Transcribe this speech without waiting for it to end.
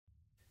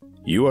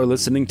You are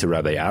listening to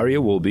Rabbi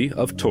Aryeh Wolbe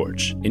of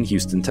Torch in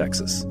Houston,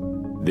 Texas.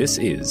 This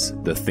is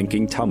the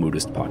Thinking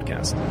Talmudist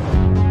podcast.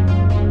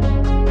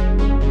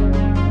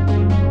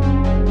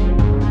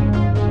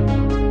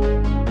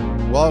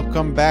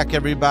 Welcome back,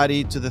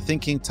 everybody, to the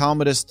Thinking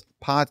Talmudist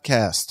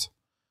podcast.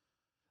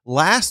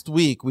 Last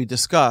week, we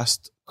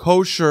discussed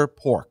kosher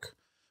pork.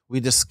 We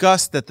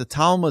discussed that the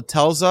Talmud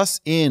tells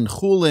us in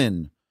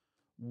Chulin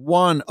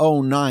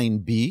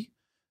 109b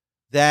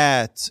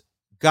that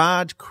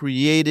God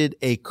created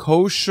a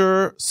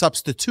kosher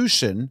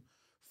substitution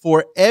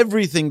for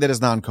everything that is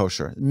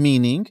non-kosher,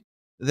 meaning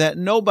that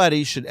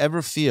nobody should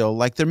ever feel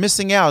like they're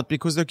missing out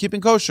because they're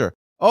keeping kosher.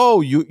 Oh,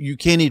 you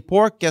can't eat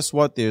pork? Guess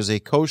what? There's a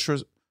kosher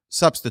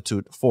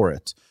substitute for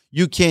it.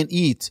 You can't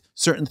eat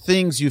certain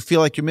things. You feel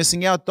like you're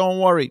missing out. Don't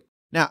worry.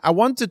 Now, I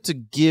wanted to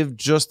give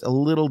just a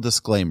little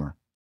disclaimer,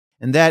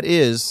 and that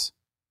is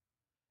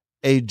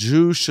a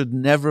Jew should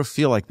never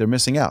feel like they're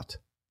missing out.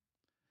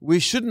 We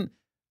shouldn't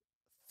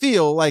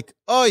feel like,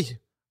 oh,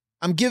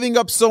 I'm giving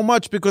up so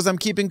much because I'm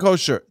keeping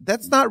kosher.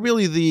 That's not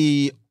really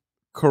the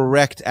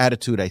correct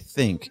attitude, I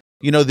think.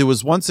 You know, there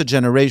was once a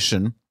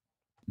generation,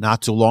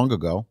 not too long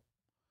ago,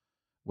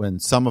 when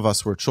some of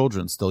us were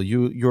children still.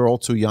 You're all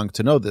too young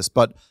to know this,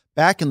 but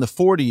back in the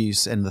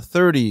 40s and the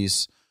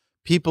 30s,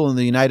 people in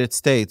the United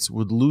States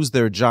would lose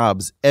their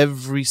jobs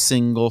every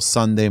single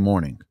Sunday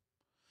morning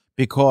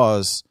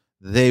because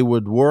they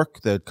would work.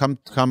 They'd come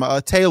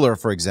a tailor,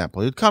 for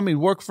example. He'd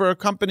work for a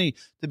company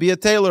to be a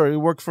tailor. He'd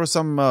work for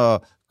some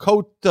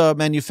coat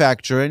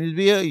manufacturer, and he'd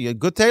be a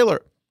good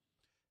tailor.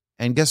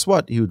 And guess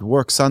what? He would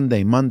work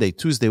Sunday, Monday,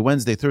 Tuesday,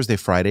 Wednesday, Thursday,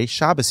 Friday.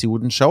 Shabbos, he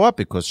wouldn't show up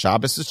because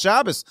Shabbos is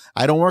Shabbos.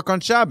 I don't work on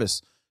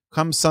Shabbos.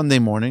 Come Sunday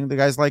morning, the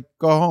guy's like,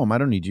 go home. I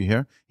don't need you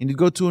here. And he'd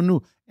go to a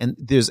new. And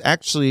there's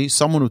actually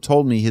someone who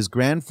told me his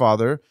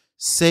grandfather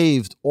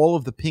saved all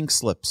of the pink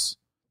slips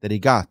that he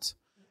got,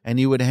 and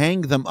he would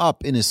hang them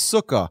up in his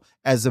sukkah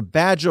as a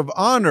badge of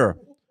honor.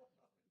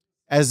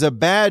 As a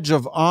badge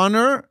of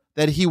honor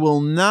that he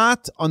will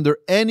not, under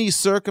any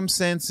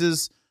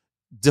circumstances,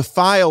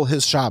 defile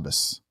his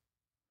Shabbos.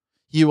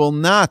 He will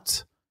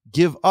not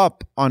give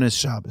up on his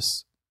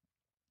Shabbos,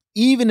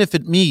 even if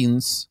it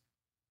means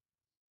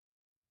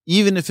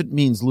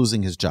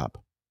losing his job.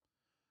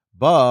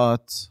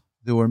 But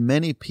there were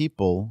many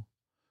people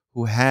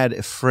who had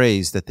a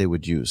phrase that they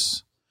would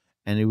use,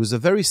 and it was a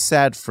very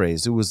sad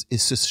phrase.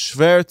 It's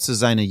schwer zu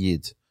sein a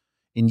Yid.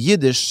 In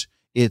Yiddish,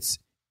 it's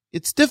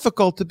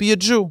difficult to be a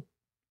Jew.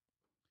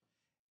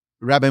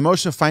 Rabbi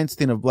Moshe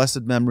Feinstein of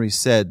blessed memory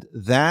said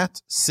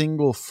that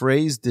single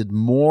phrase did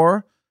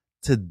more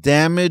to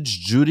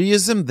damage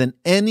Judaism than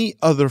any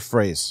other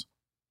phrase,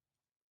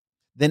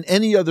 than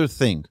any other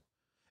thing.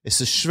 It's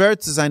a schwer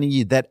zu sein a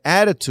Yid. That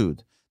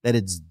attitude that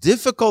it's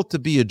difficult to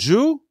be a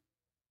Jew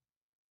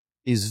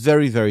is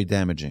very, very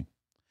damaging.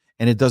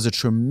 And it does a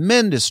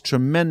tremendous,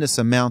 tremendous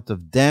amount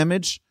of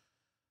damage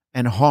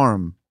and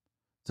harm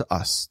to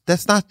us.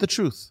 That's not the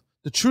truth.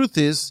 The truth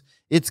is,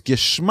 it's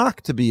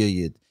geschmack to be a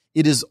Yid.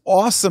 It is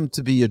awesome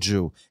to be a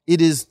Jew.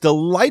 It is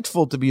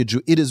delightful to be a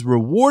Jew. It is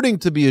rewarding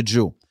to be a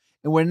Jew.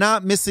 And we're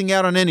not missing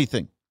out on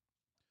anything.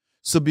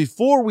 So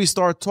before we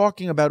start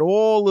talking about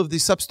all of the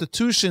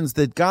substitutions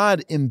that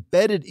God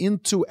embedded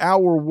into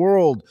our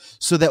world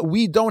so that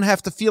we don't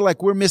have to feel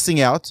like we're missing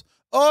out,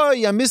 oh,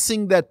 you're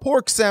missing that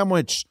pork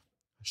sandwich.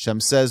 Hashem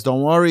says,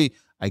 don't worry,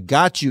 I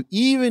got you.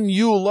 Even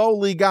you,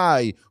 lowly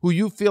guy, who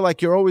you feel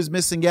like you're always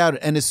missing out,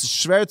 and it's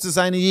schwer zu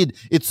sein a Yid.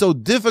 It's so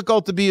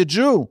difficult to be a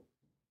Jew.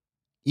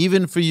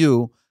 Even for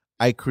you,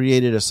 I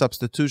created a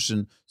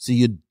substitution so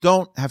you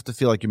don't have to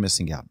feel like you're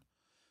missing out.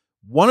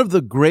 One of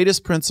the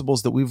greatest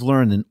principles that we've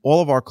learned in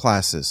all of our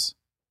classes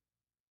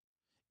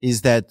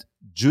is that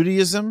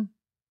Judaism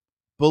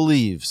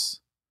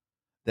believes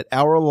that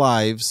our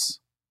lives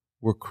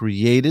were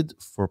created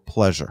for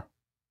pleasure.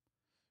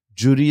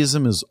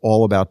 Judaism is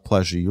all about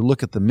pleasure. You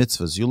look at the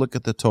mitzvahs, you look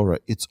at the Torah,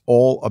 it's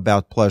all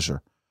about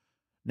pleasure.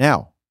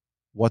 Now,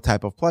 what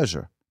type of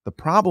pleasure? The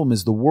problem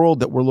is the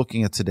world that we're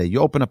looking at today. You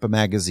open up a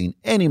magazine,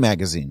 any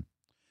magazine,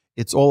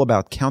 it's all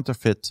about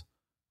counterfeit,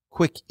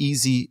 quick,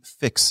 easy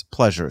fix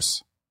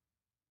pleasures.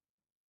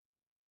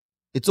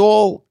 It's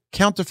all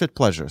counterfeit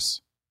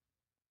pleasures.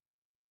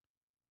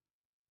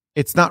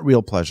 It's not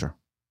real pleasure.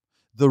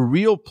 The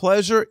real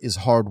pleasure is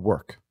hard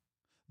work.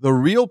 The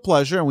real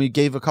pleasure, and we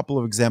gave a couple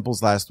of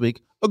examples last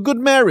week, a good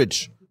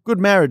marriage. Good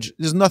marriage,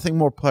 there's nothing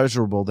more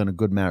pleasurable than a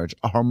good marriage.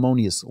 A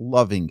harmonious,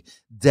 loving,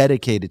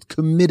 dedicated,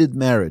 committed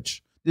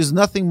marriage. There's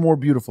nothing more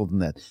beautiful than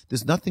that.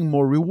 There's nothing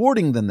more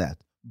rewarding than that.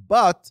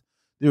 But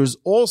there's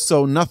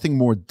also nothing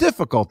more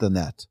difficult than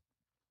that.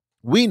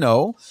 We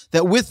know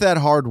that with that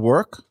hard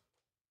work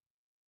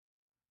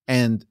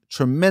and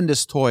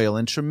tremendous toil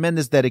and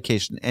tremendous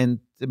dedication and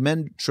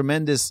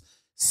tremendous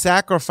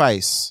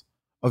sacrifice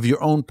of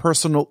your own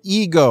personal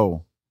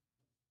ego,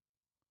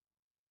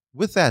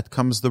 with that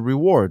comes the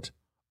reward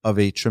of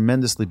a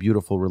tremendously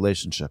beautiful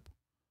relationship.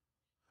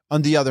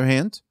 On the other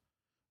hand,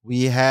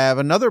 we have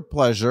another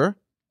pleasure,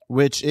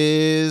 which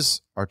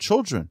is our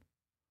children.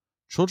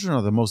 Children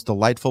are the most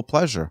delightful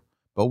pleasure.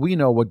 But we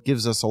know what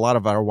gives us a lot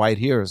of our white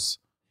hairs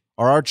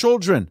are our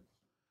children.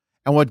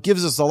 And what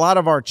gives us a lot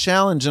of our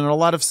challenge and a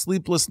lot of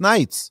sleepless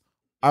nights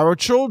are our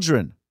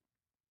children.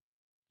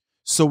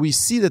 So we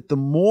see that the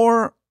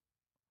more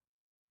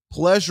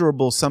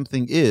pleasurable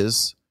something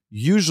is,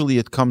 usually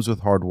it comes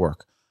with hard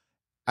work.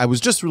 I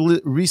was just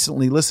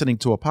recently listening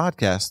to a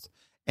podcast,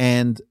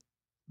 and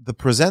the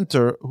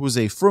presenter, who's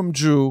a frum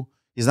Jew,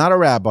 he's not a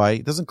rabbi,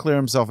 he doesn't clear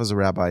himself as a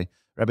rabbi,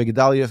 Rabbi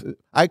Gedalia,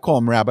 I call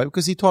him rabbi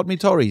because he taught me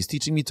Torah, he's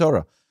teaching me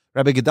Torah.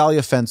 Rabbi Gedalia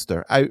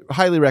Fenster, I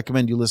highly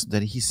recommend you listen to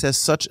it. He says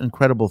such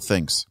incredible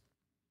things.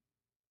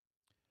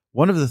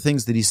 One of the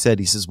things that he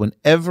says,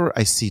 whenever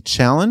I see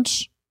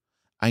challenge,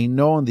 I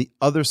know on the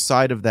other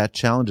side of that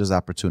challenge is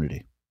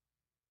opportunity.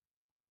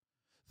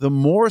 The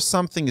more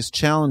something is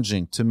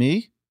challenging to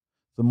me,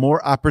 the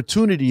more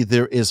opportunity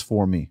there is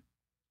for me.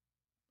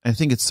 I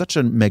think it's such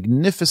a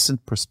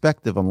magnificent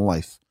perspective on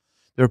life.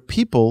 There are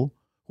people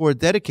who are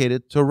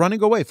dedicated to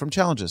running away from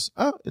challenges.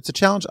 Oh, it's a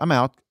challenge, I'm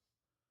out.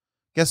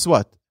 Guess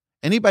what?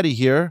 Anybody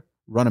here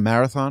run a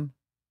marathon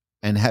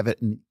and have it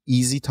an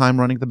easy time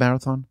running the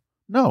marathon?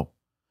 No.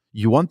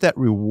 You want that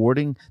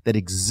rewarding, that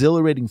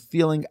exhilarating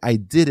feeling? I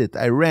did it.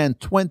 I ran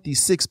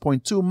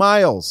 26.2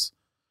 miles.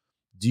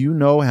 Do you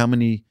know how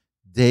many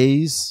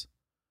days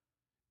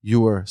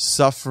you were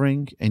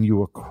suffering and you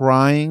were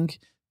crying,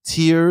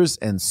 tears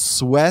and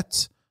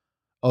sweat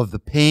of the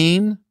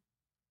pain?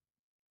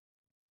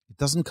 It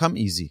doesn't come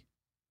easy.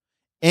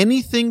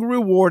 Anything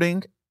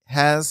rewarding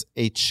has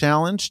a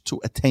challenge to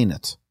attain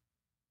it.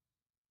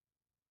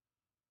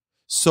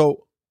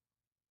 So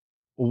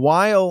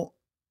while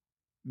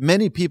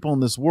many people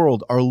in this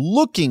world are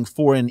looking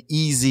for an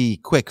easy,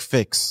 quick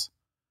fix,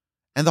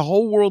 and the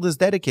whole world is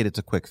dedicated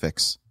to quick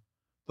fix,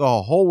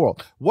 the whole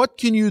world. What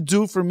can you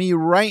do for me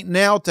right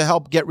now to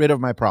help get rid of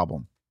my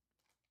problem?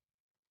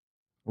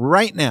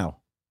 Right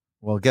now.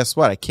 Well, guess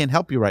what? I can't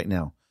help you right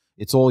now.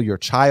 It's all your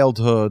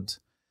childhood.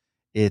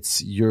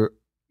 It's your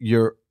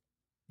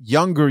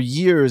younger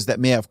years that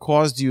may have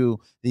caused you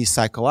these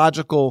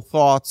psychological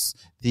thoughts,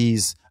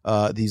 these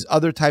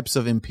other types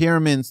of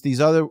impairments,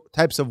 these other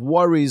types of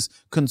worries,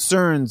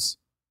 concerns,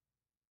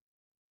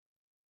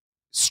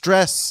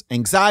 stress,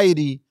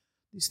 anxiety.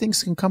 These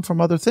things can come from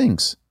other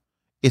things.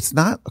 It's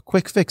not a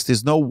quick fix.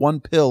 There's no one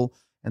pill.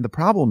 And the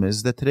problem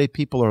is that today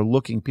people are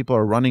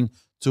running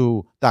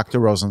to Dr.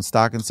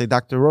 Rosenstock and say,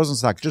 Dr.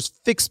 Rosenstock,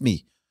 just fix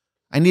me.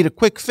 I need a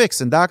quick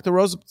fix. And Dr.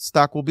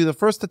 Rosenstock will be the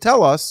first to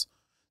tell us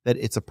that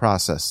it's a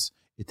process.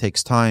 It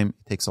takes time.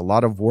 It takes a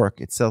lot of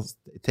work. It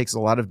takes a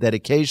lot of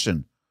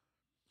dedication.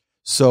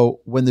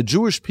 So when the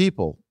Jewish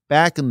people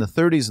back in the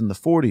 30s and the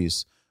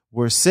 40s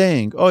were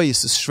saying, oh,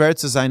 it's schwer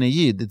zu sein a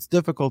Yid, it's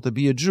difficult to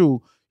be a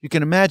Jew, you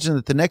can imagine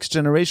that the next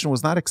generation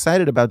was not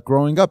excited about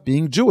growing up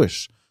being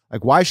Jewish.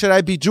 Like, why should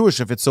I be Jewish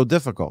if it's so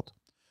difficult?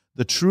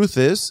 The truth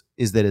is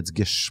that it's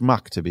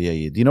geschmack to be a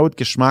Yid. You know what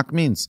geschmack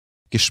means?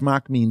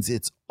 Geschmack means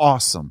it's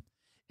awesome.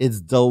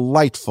 It's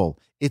delightful.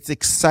 It's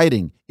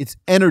exciting. It's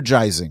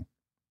energizing.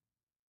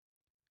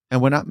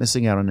 And we're not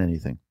missing out on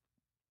anything.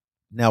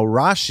 Now,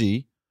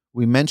 Rashi,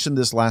 we mentioned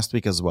this last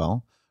week as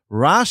well.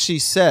 Rashi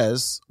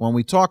says, when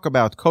we talk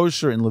about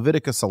kosher in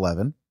Leviticus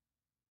 11,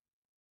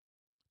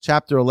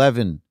 chapter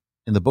 11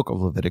 in the book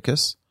of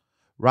Leviticus,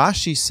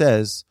 Rashi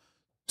says,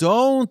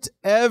 don't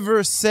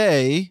ever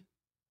say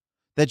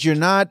that you're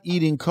not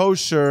eating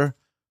kosher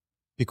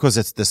because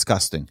it's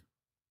disgusting.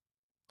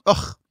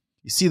 Ugh.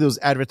 You see those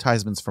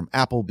advertisements from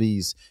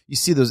Applebee's. You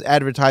see those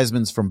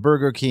advertisements from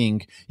Burger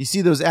King. You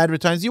see those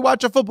advertisements. You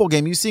watch a football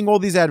game. You're seeing all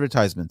these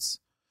advertisements.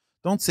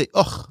 Don't say,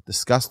 ugh,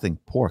 disgusting,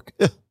 pork.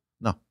 Ugh.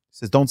 No, he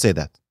says, don't say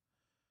that.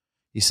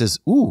 He says,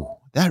 ooh,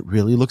 that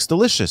really looks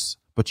delicious.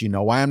 But you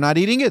know why I'm not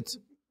eating it?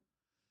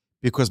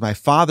 Because my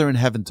Father in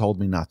heaven told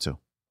me not to.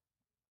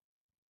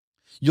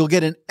 You'll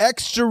get an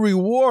extra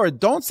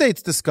reward. Don't say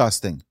it's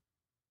disgusting.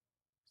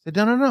 Say,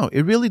 no.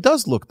 It really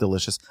does look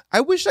delicious.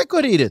 I wish I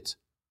could eat it.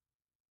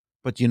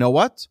 But you know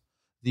what?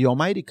 The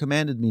Almighty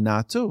commanded me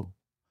not to.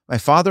 My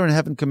Father in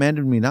heaven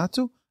commanded me not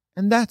to,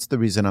 and that's the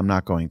reason I'm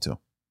not going to.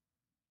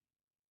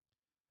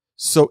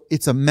 So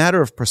it's a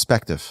matter of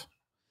perspective.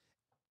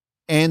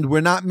 And we're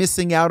not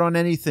missing out on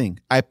anything.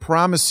 I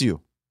promise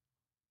you.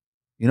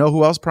 You know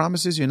who else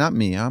promises you? Not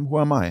me. Who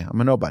am I? I'm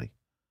a nobody.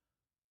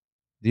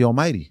 The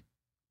Almighty.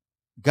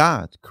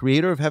 God,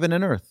 creator of heaven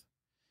and earth.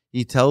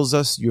 He tells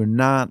us you're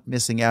not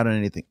missing out on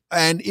anything.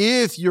 And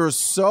if you're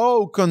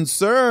so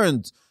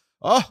concerned,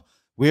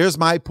 where's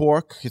my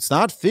pork? It's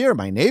not fair.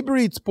 My neighbor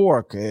eats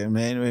pork.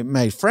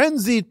 My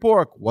friends eat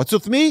pork. What's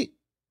with me?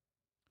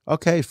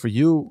 Okay, for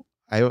you,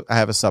 I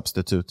have a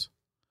substitute.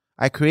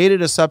 I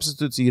created a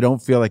substitute so you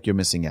don't feel like you're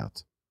missing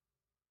out.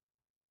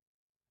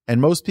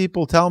 And most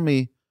people tell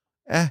me,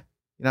 you're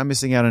not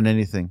missing out on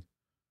anything.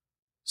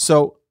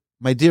 So,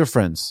 my dear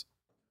friends,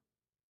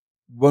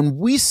 when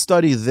we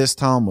study this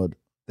Talmud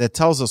that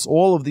tells us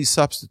all of these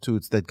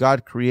substitutes that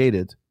God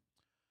created,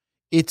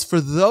 it's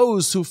for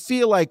those who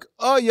feel like,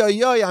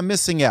 I'm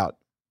missing out.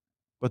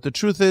 But the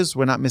truth is,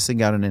 we're not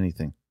missing out on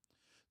anything.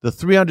 The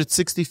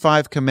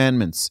 365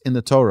 commandments in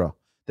the Torah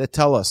that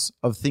tell us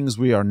of things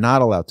we are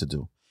not allowed to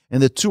do,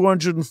 and the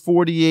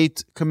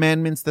 248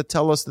 commandments that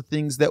tell us the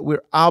things that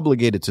we're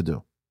obligated to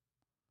do.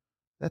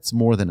 That's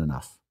more than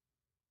enough.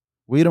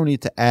 We don't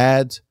need to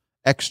add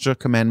extra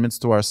commandments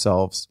to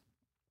ourselves.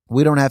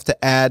 We don't have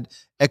to add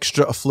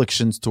extra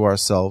afflictions to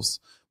ourselves.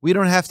 We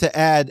don't have to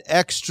add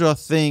extra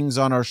things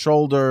on our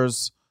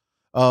shoulders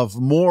of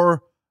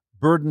more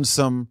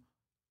burdensome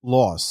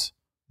laws.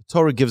 The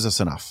Torah gives us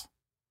enough.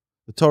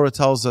 The Torah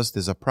tells us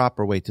there's a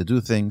proper way to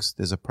do things.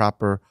 There's a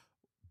proper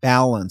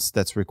balance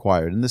that's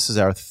required. And this is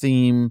our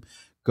theme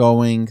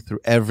going through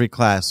every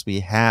class. We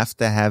have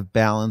to have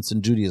balance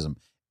in Judaism.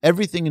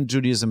 Everything in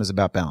Judaism is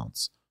about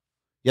balance.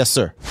 Yes,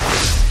 sir.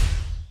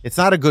 It's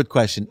not a good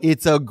question.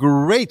 It's a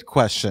great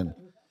question.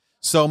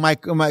 So my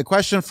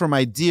question for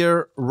my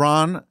dear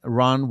Ron.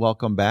 Ron,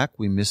 welcome back.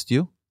 We missed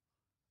you.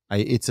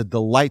 It's a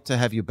delight to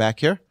have you back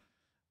here.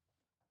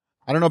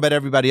 I don't know about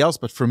everybody else,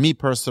 but for me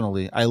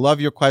personally, I love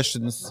your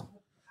questions.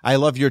 I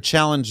love your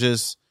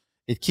challenges.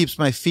 It keeps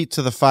my feet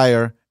to the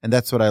fire, and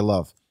that's what I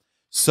love.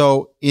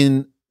 So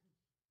in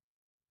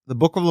the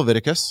book of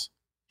Leviticus,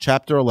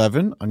 chapter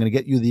 11, I'm going to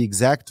get you the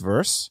exact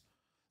verse.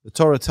 The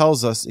Torah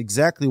tells us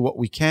exactly what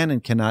we can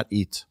and cannot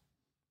eat.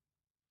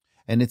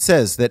 And it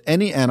says that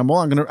any animal,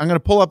 I'm going to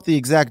pull up the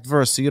exact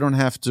verse so you don't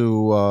have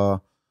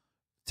to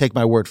take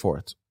my word for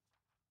it.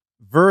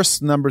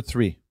 Verse number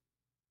 3.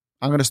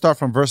 I'm going to start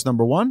from verse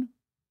number 1,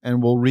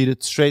 and we'll read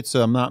it straight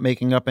so I'm not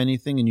making up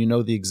anything, and you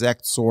know the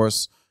exact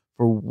source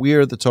for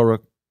where the Torah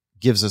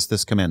gives us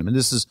this commandment.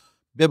 This is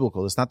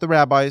biblical. It's not the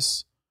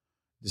rabbis.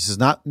 This is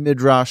not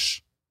Midrash.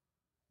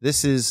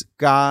 This is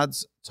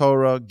God's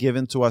Torah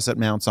given to us at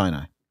Mount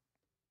Sinai.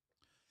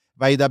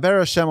 Vayidaber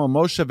Hashem el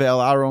Moshe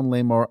ve'el Aaron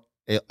lemor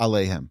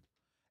aleihem.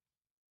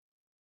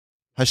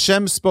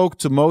 Hashem spoke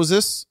to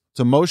Moses,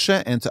 to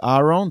Moshe, and to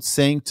Aaron,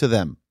 saying to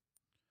them,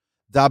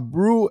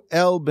 Dabru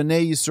el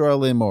b'nei Yisrael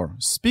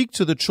lemor. Speak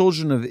to the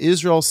children of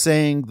Israel,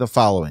 saying the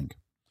following: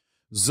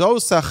 Zo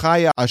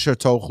sachaya asher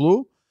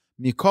tochlu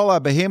mikol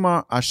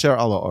behema asher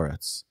ala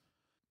oretz.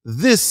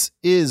 This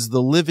is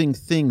the living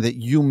thing that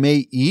you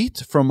may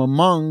eat from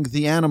among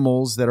the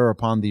animals that are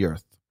upon the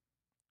earth.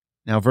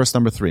 Now, verse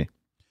number 3.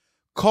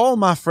 Kol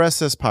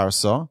mafreses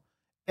parsa,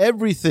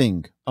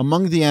 everything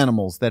among the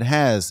animals that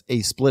has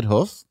a split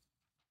hoof,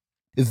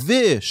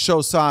 vi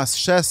shosas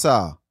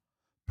shesa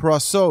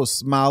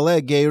prasos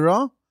male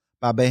geira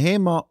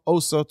babehema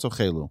oso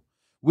tochelu,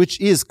 which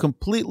is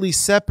completely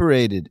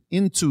separated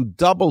into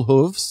double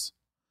hooves,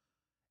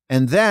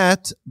 and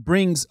that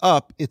brings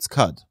up its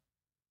cud.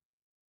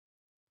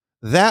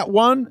 That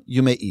one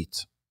you may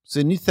eat. So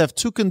you need to have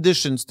two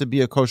conditions to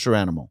be a kosher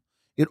animal.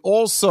 It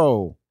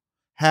also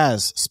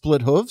has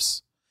split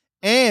hooves,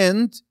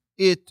 and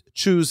it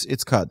chews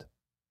its cud.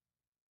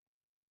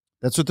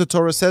 That's what the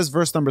Torah says,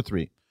 verse number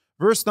 3.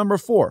 Verse number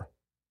 4.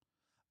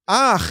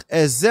 Ach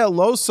ezel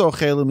lo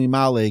sochelu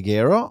mimale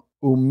gera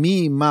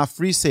umi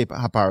mafrise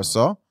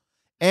haparsa,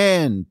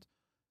 and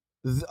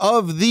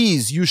of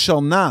these you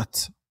shall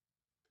not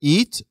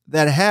eat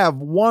that have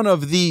one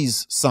of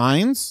these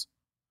signs.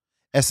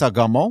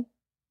 Esagamo,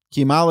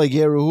 kimale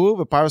geruhu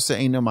v'parsa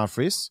eino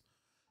mafris.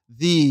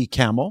 The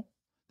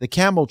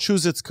camel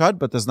chews its cud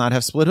but does not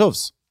have split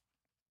hooves.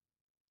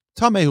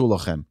 Tamehu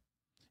lochem.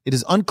 It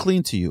is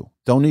unclean to you.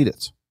 Don't eat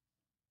it.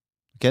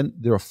 Again,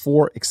 there are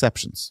 4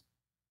 exceptions,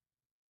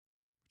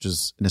 which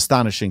is an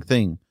astonishing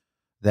thing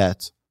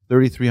that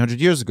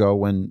 3,300 years ago,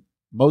 when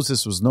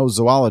Moses was no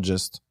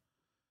zoologist,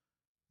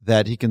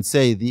 that he can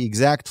say the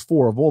exact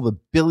 4 of all the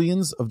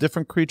billions of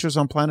different creatures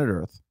on planet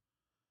Earth,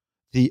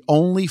 the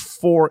only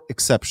 4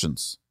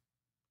 exceptions.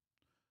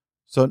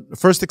 So the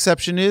first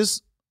exception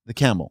is the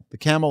camel. The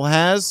camel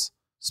has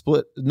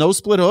no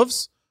split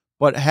hooves,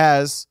 but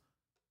has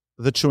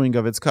the chewing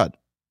of its cud.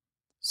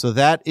 So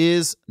that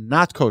is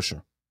not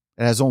kosher.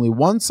 It has only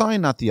one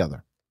sign, not the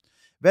other.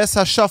 Ves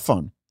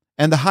hashafon,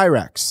 and the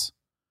hyrax.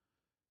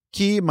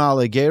 Ki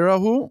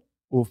malegerahu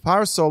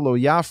ufarso lo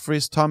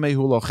yafris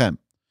tamehu lochem.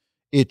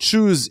 It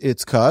chews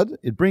its cud,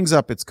 it brings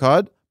up its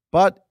cud,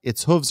 but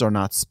its hooves are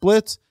not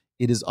split.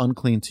 It is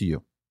unclean to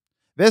you.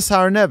 Ves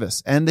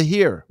harneves, and the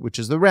hare, which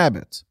is the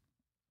rabbit.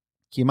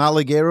 Ki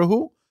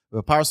malegerahu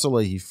ufarso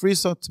lo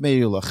yifriso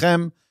tamehu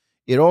lochem.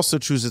 It also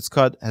chews its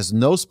cud, has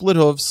no split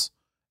hooves,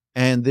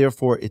 and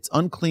therefore it's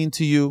unclean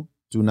to you.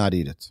 Do not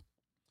eat it.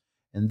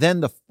 And then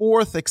the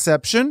 4th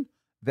exception,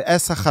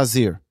 ve'es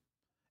hachazir,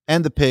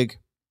 and the pig.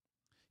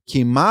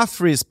 Ki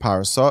mafris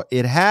parsa,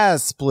 it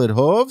has split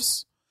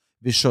hooves.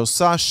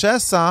 V'shosa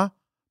shesa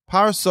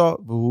parsa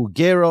v'hu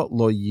gera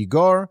lo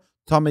yigor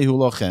tamehu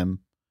lochem.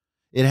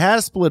 It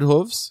has split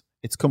hooves.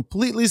 It's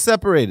completely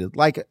separated,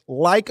 like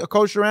a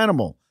kosher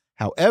animal.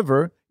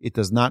 However, it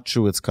does not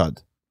chew its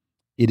cud.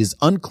 It is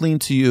unclean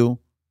to you.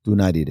 Do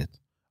not eat it.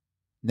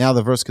 Now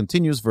the verse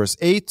continues, verse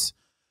 8.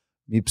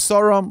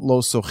 Mipsaram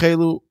lo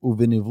sochelu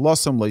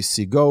uvinivlosam lo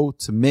sigo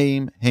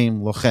tmeim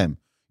heim lochem.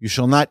 You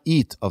shall not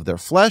eat of their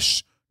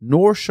flesh,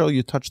 nor shall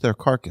you touch their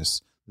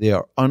carcass. They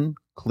are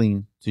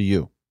unclean to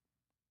you.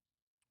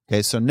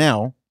 Okay, so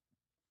now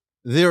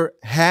there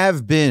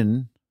have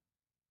been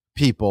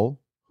people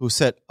who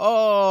said,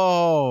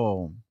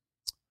 oh,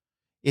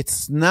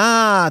 it's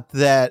not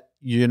that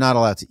you're not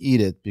allowed to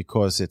eat it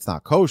because it's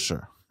not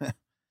kosher.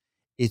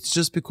 It's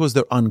just because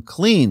they're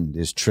unclean.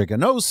 There's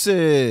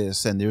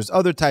trichinosis and there's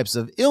other types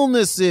of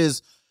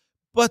illnesses.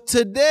 But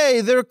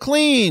today they're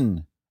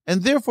clean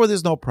and therefore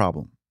there's no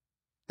problem.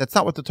 That's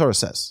not what the Torah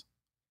says.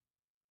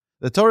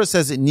 The Torah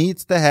says it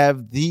needs to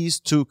have these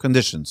two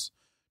conditions.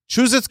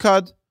 Choose its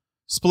cud,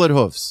 split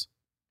hooves.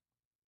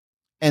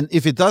 And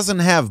if it doesn't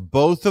have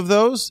both of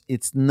those,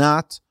 it's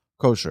not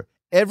kosher.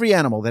 Every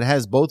animal that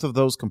has both of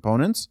those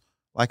components,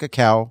 like a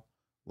cow,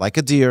 like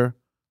a deer,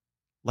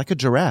 like a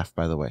giraffe,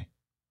 by the way.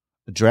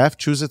 A giraffe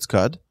chews its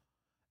cud,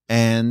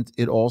 and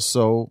it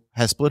also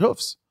has split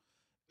hoofs.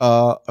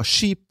 A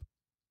sheep,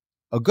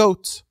 a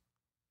goat,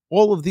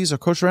 all of these are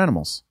kosher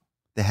animals.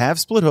 They have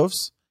split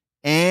hoofs,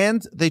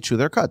 and they chew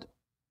their cud.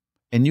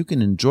 And you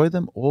can enjoy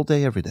them all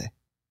day, every day.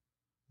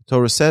 The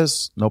Torah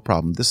says, no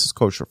problem. This is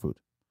kosher food.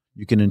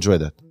 You can enjoy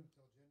that.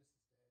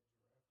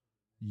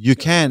 You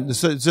can.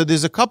 So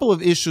there's a couple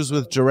of issues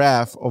with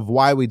giraffe of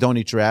why we don't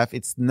eat giraffe.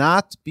 It's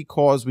not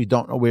because we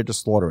don't know where to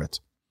slaughter it.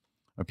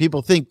 Or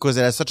people think because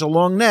it has such a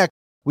long neck,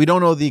 we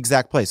don't know the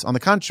exact place. On the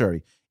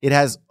contrary, it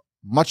has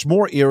much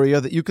more area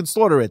that you can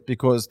slaughter it,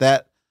 because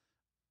that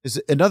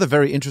is another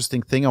very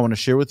interesting thing I want to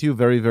share with you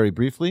very, very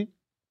briefly.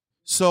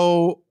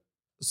 So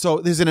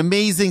there's an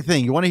amazing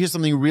thing. You want to hear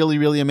something really,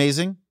 really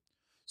amazing?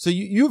 So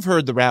you've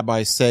heard the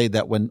rabbis say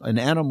that when an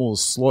animal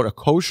is slaughtered, a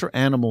kosher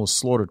animal is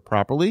slaughtered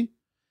properly,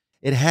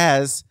 it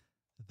has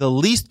the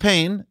least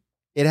pain.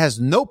 It has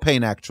no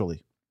pain,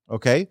 actually.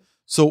 Okay?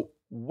 So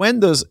when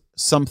does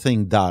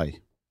something die?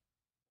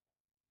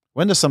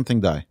 When does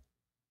something die?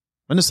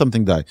 When does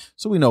something die?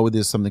 So we know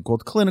there's something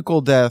called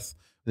clinical death.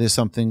 There's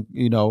something,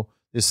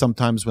 there's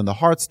sometimes when the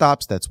heart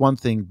stops, that's one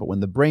thing. But when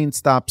the brain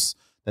stops,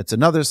 that's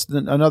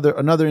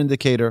another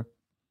indicator.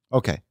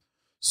 Okay.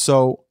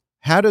 So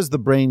how does the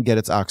brain get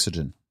its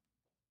oxygen?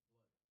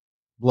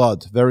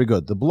 Blood. Very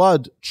good. The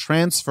blood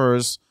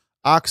transfers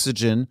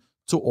oxygen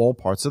to all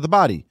parts of the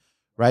body,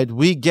 right?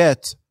 We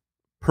get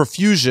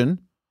perfusion,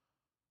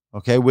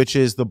 okay, which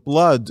is the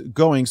blood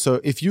going. So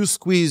if you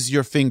squeeze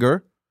your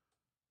finger,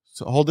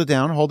 so hold it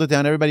down,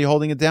 everybody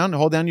holding it down,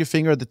 hold down your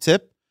finger at the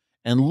tip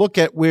and look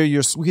at where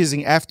you're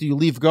squeezing after you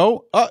leave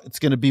go. It's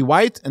going to be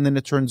white and then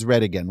it turns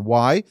red again.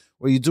 Why?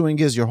 What you're doing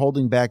is you're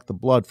holding back the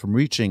blood from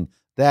reaching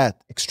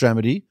that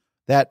extremity,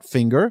 that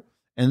finger,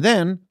 and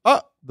then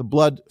the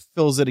blood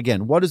fills it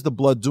again. What is the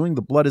blood doing?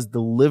 The blood is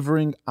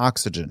delivering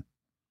oxygen.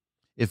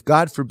 If,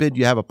 God forbid,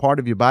 you have a part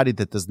of your body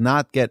that does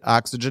not get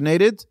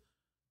oxygenated,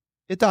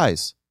 it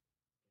dies.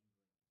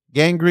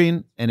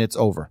 Gangrene, and it's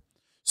over.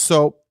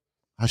 So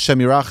Hashem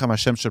Yirachem,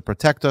 Hashem should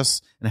protect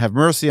us and have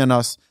mercy on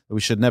us, that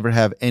we should never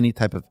have any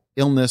type of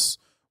illness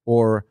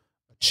or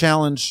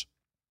challenge.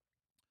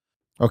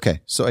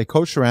 Okay, so a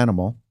kosher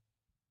animal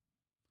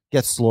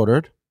gets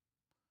slaughtered,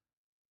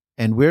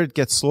 and where it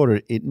gets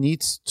slaughtered, it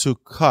needs to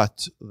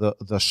cut, the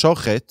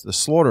shochet, the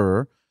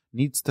slaughterer,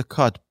 needs to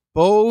cut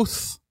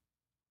both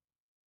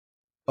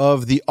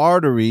of the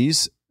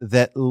arteries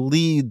that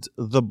lead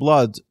the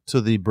blood to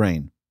the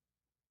brain.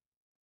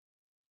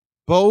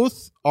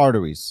 Both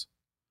arteries.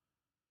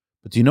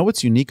 But do you know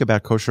what's unique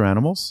about kosher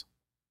animals?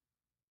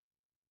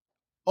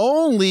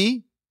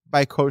 Only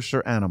by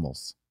kosher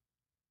animals.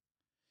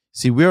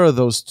 See, where are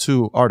those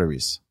two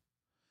arteries?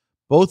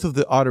 Both of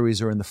the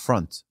arteries are in the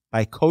front.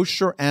 By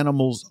kosher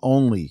animals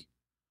only.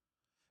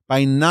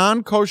 By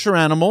non-kosher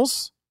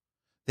animals,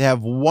 they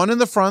have one in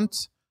the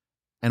front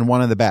and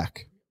one in the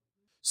back.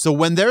 So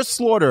when they're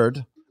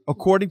slaughtered,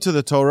 according to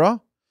the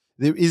Torah,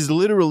 there is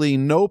literally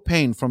no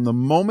pain. From the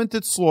moment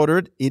it's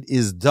slaughtered, it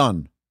is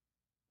done.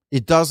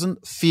 It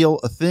doesn't feel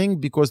a thing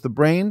because the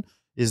brain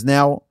is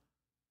now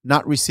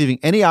not receiving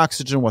any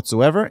oxygen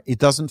whatsoever. It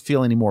doesn't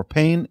feel any more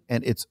pain,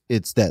 and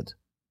it's dead.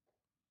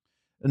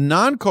 A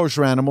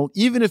non-kosher animal,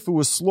 even if it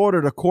was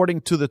slaughtered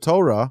according to the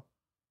Torah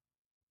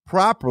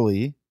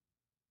properly,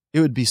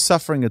 it would be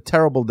suffering a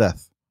terrible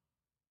death.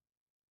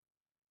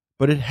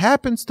 But it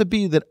happens to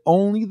be that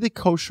only the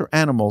kosher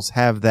animals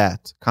have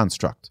that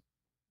construct.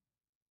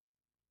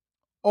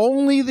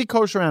 Only the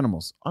kosher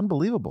animals.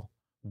 Unbelievable.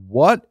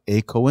 What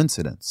a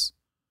coincidence.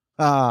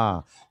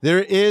 There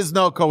is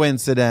no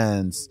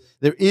coincidence.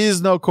 There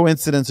is no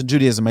coincidence in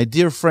Judaism. My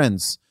dear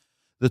friends,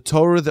 the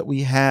Torah that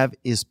we have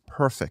is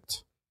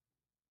perfect.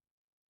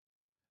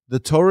 The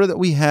Torah that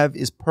we have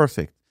is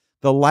perfect.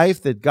 The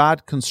life that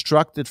God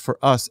constructed for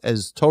us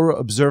as Torah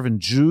observant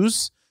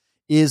Jews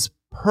is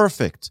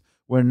perfect.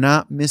 We're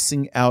not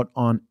missing out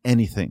on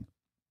anything.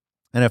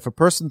 And if a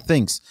person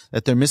thinks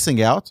that they're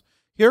missing out,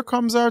 here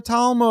comes our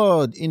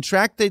Talmud in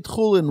Tractate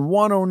Chulin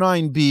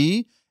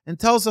 109b and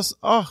tells us,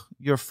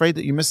 you're afraid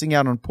that you're missing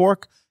out on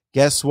pork?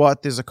 Guess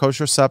what? There's a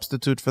kosher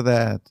substitute for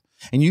that.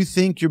 And you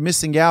think you're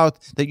missing out,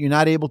 that you're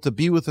not able to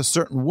be with a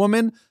certain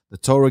woman? The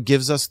Torah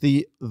gives us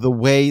the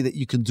way that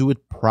you can do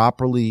it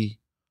properly.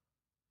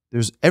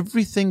 There's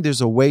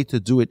a way to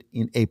do it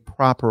in a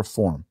proper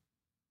form.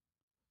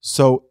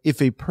 So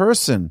if a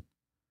person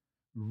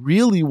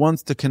really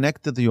wants to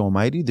connect to the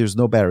Almighty, there's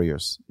no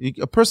barriers.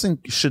 A person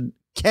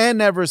can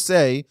never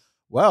say,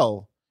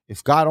 well,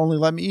 if God only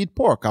let me eat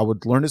pork, I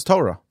would learn his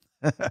Torah.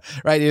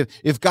 Right?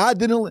 If God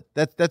didn't,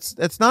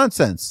 that's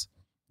nonsense.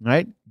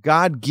 Right?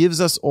 God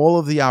gives us all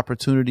of the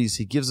opportunities.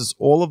 He gives us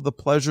all of the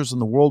pleasures in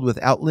the world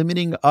without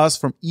limiting us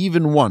from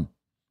even one.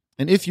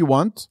 And if you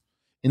want,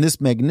 in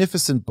this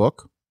magnificent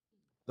book,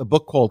 the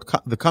book called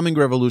The Coming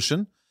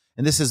Revolution,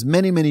 and this has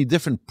many, many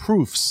different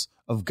proofs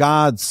of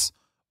God's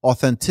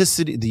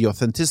authenticity, the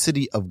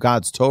authenticity of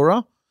God's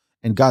Torah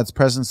and God's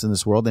presence in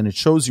this world. And it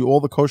shows you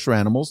all the kosher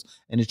animals,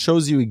 and it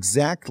shows you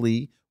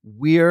exactly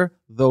where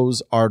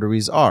those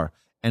arteries are.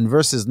 And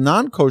versus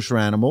non-kosher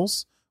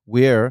animals,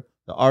 where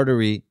the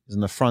artery is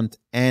in the front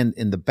and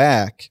in the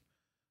back.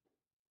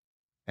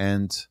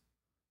 And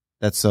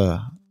that's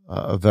a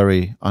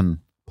very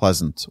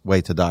unpleasant way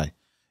to die.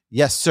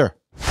 Yes, sir.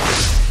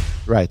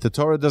 Right. The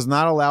Torah does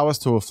not allow us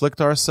to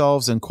afflict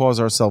ourselves and cause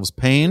ourselves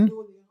pain.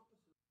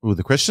 Ooh,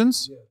 the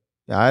Christians?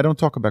 Yeah, I don't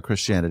talk about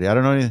Christianity. I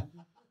don't know anything.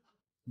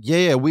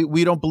 Yeah,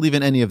 we don't believe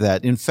in any of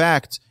that. In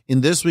fact,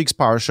 in this week's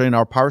Parsha, in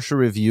our Parsha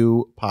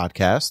Review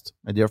podcast,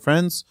 my dear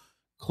friends,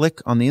 click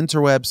on the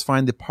interwebs,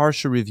 find the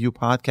Parsha Review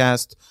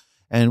podcast,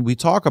 and we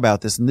talk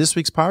about this in this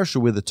week's Parsha,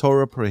 where the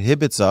Torah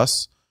prohibits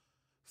us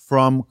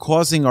from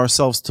causing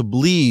ourselves to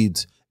bleed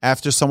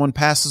after someone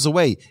passes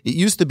away. It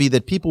used to be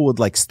that people would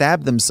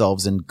stab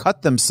themselves and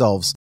cut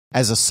themselves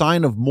as a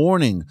sign of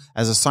mourning,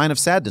 as a sign of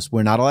sadness.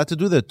 We're not allowed to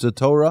do that. The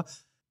Torah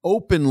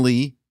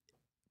openly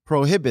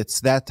prohibits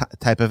that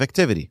type of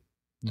activity.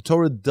 The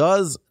Torah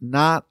does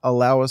not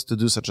allow us to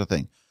do such a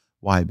thing.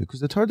 Why? Because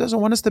the Torah doesn't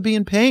want us to be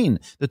in pain.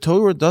 The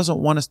Torah doesn't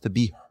want us to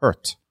be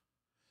hurt.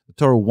 The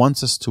Torah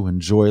wants us to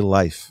enjoy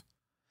life.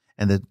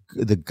 And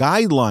the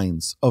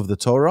guidelines of the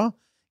Torah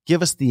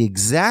give us the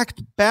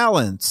exact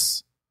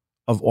balance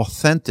of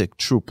authentic,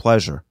 true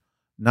pleasure,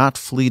 not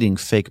fleeting,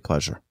 fake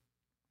pleasure,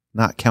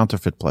 not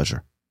counterfeit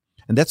pleasure.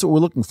 And that's what we're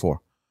looking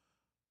for.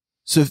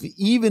 So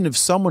even if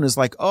someone is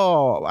like,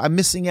 oh, I'm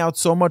missing out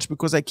so much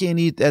because I can't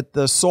eat at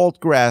the salt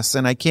grass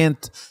and I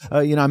can't,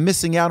 I'm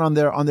missing out on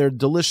their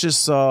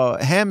delicious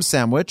ham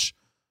sandwich.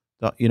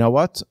 You know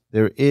what?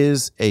 There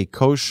is a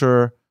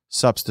kosher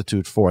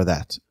substitute for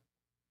that.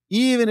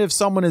 Even if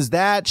someone is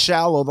that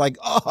shallow,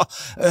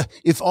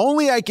 if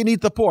only I can eat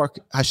the pork,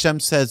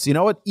 Hashem says, you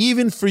know what?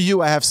 Even for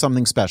you, I have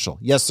something special.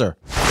 Yes, sir.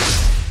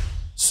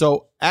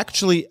 So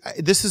actually,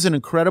 this is an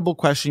incredible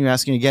question you're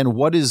asking again.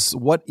 What is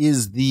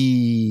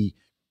the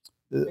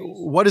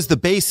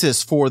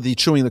basis for the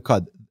chewing the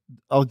cud?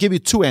 I'll give you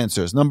two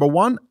answers. Number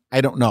one, I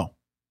don't know.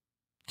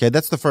 Okay,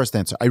 that's the first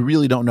answer. I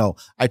really don't know.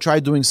 I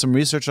tried doing some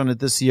research on it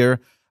this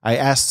year. I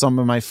asked some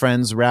of my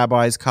friends,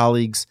 rabbis,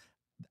 colleagues.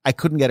 I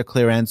couldn't get a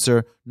clear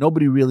answer.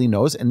 Nobody really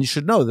knows. And you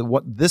should know that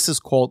what this is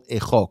called a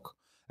chok.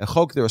 A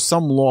chok, there are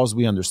some laws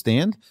we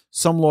understand,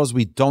 some laws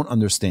we don't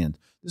understand.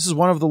 This is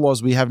one of the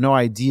laws we have no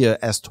idea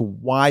as to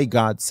why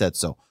God said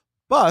so.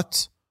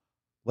 But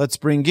let's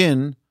bring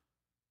in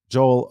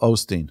Joel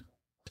Osteen.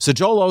 So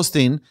Joel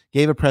Osteen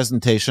gave a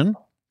presentation.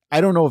 I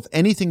don't know if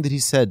anything that he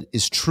said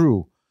is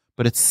true,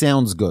 but it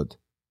sounds good.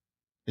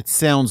 It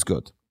sounds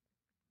good.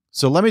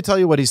 So let me tell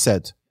you what he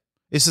said.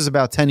 This is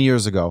about 10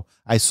 years ago.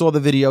 I saw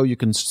the video. You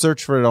can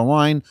search for it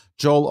online.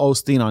 Joel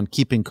Osteen on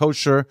Keeping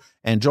Kosher.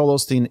 And Joel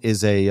Osteen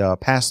is a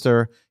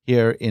pastor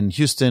here in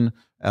Houston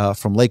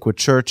from Lakewood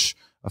Church.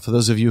 For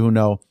those of you who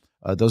know,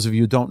 those of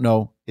you who don't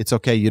know, it's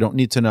okay. You don't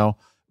need to know.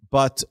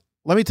 But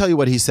let me tell you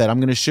what he said. I'm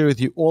going to share with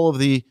you all of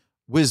the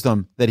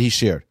wisdom that he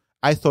shared.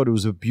 I thought it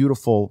was a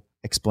beautiful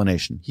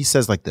explanation. He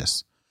says like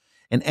this: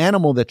 an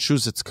animal that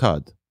chews its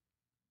cud.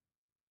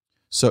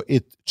 So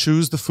it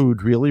chews the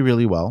food really,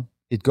 really well.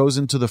 It goes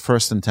into the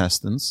first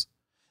intestines.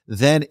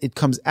 Then it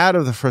comes out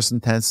of the first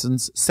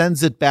intestines,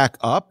 sends it back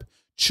up,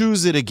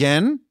 chews it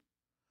again,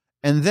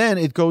 and then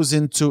it goes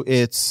into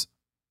its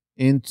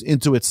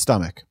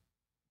stomach.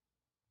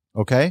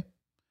 Okay?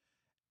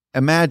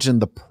 Imagine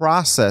the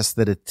process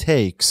that it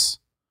takes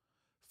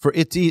for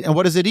it to eat. And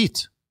what does it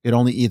eat? It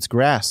only eats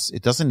grass.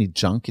 It doesn't eat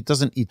junk. It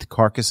doesn't eat the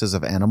carcasses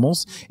of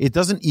animals. It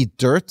doesn't eat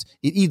dirt.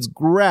 It eats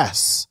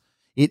grass.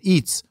 It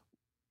eats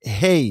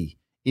hay.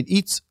 It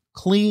eats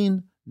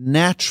clean,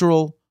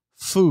 natural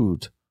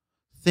food,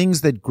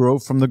 things that grow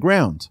from the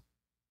ground.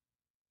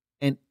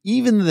 And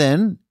even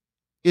then,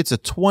 it's a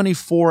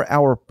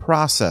 24-hour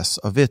process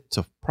of it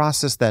to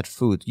process that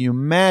food. You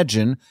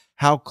imagine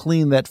how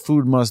clean that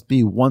food must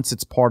be once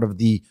it's part of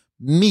the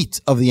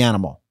meat of the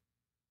animal.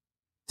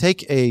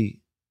 Take a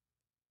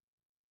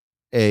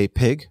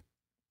pig,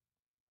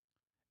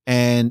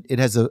 and it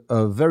has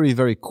a very,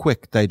 very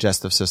quick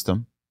digestive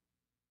system,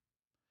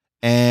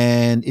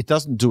 and it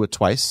doesn't do it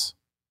twice.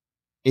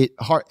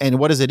 And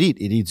what does it eat?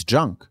 It eats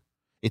junk.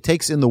 It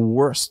takes in the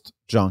worst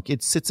junk.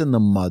 It sits in the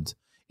mud.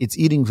 It's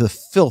eating the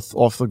filth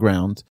off the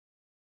ground.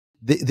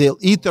 They'll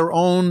eat their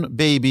own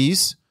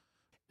babies,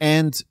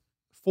 and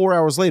 4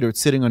 hours later,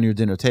 it's sitting on your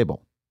dinner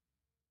table.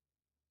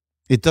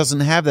 It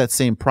doesn't have that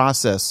same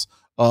process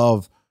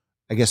of,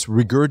 I guess,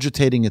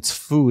 regurgitating its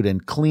food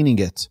and cleaning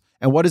it.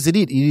 And what does it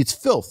eat? It eats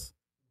filth.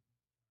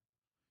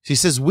 She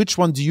says, which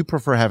one do you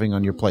prefer having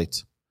on your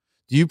plate?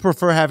 Do you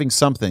prefer having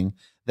something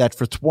that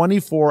for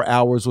 24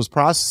 hours was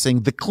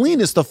processing the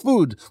cleanest of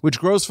food, which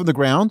grows from the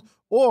ground?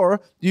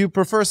 Or do you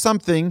prefer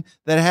something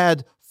that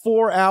had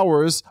 4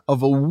 hours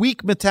of a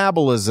weak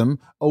metabolism,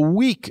 a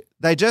weak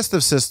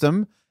digestive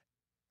system,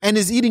 and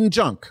is eating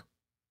junk?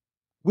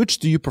 Which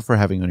do you prefer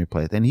having on your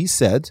plate? And he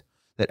said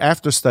that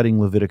after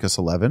studying Leviticus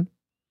 11,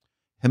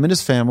 him and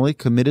his family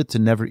committed to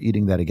never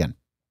eating that again.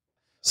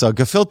 So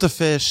gefilte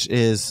fish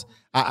is,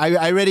 I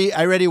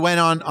already went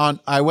on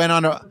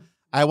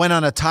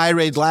a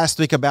tirade last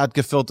week about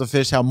gefilte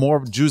fish, how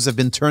more Jews have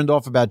been turned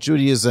off about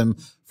Judaism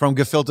from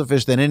gefilte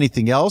fish than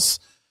anything else.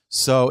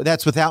 So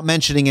that's without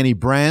mentioning any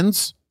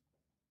brands.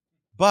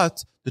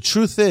 But the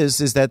truth is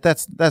that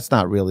that's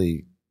not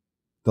really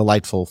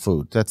delightful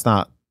food. That's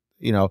not,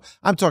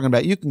 I'm talking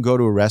about, you can go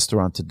to a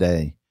restaurant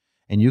today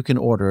and you can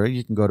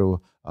go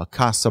to a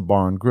Casa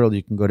Bar and Grill.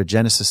 You can go to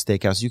Genesis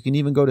Steakhouse. You can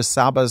even go to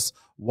Saba's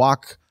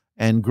Wok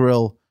and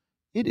Grill.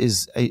 It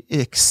is a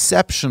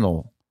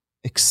exceptional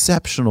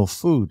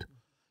food.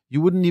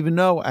 You wouldn't even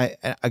know.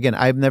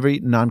 I've never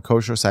eaten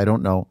non-kosher, so I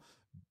don't know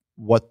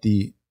what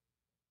the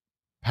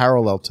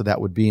parallel to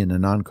that would be in a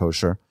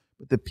non-kosher.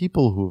 But the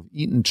people who've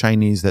eaten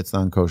Chinese that's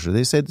non-kosher,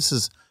 they say this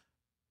is,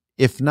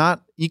 if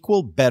not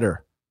equal,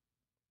 better.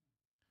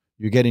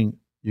 You're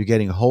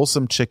getting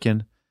wholesome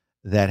chicken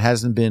that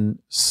hasn't been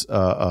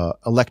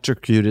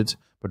electrocuted,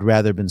 but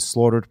rather been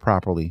slaughtered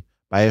properly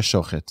by a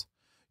shochet.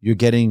 You're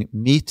getting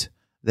meat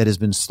that has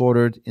been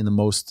slaughtered in the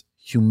most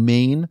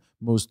humane,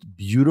 most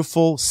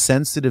beautiful,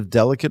 sensitive,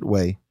 delicate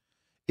way.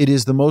 It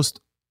is the most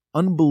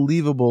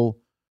unbelievable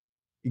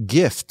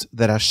gift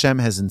that Hashem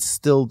has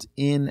instilled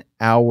in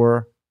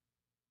our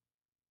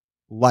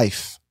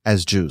life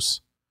as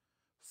Jews.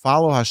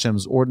 Follow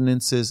Hashem's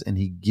ordinances, and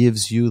He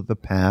gives you the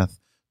path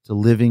to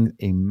living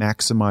a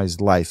maximized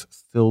life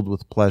filled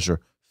with pleasure,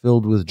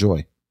 filled with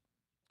joy.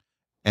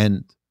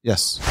 And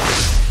yes,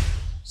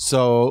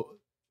 so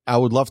I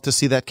would love to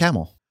see that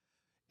camel.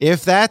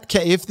 If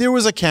there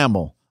was a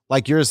camel,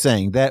 like you're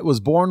saying, that was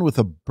born with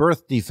a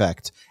birth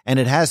defect and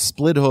it has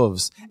split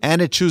hooves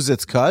and it chews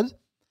its cud,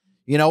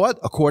 you know what?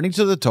 According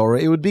to the Torah,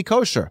 it would be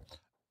kosher.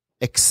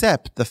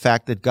 Except the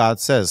fact that God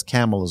says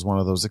camel is one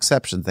of those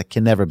exceptions that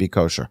can never be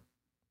kosher,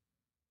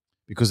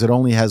 because it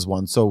only has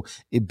one. So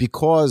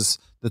because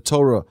the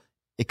Torah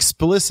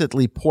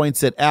explicitly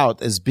points it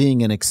out as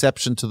being an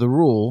exception to the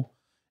rule,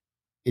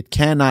 it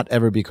cannot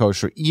ever be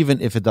kosher,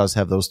 even if it does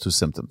have those two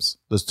symptoms,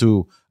 those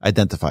two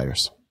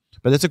identifiers.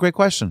 But it's a great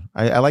question.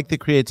 I like the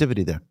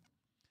creativity there.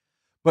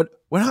 But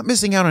we're not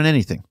missing out on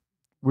anything.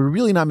 We're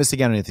really not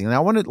missing out on anything.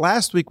 Now,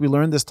 last week we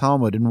learned this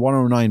Talmud in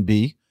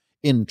 109b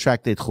in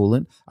Tractate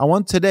Chulin. I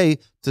want today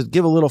to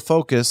give a little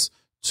focus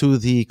to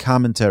the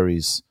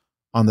commentaries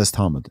on this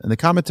Talmud. And the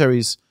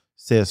commentaries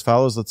say as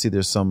follows. Let's see,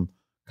 there's some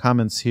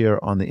comments here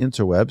on the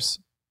interwebs.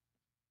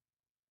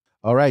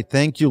 All right,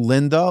 thank you,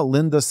 Linda.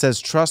 Linda says,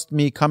 trust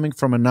me, coming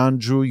from a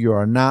non-Jew, you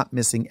are not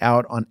missing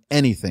out on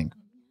anything.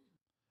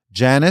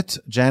 Janet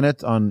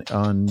on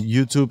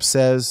YouTube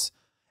says,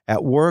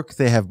 at work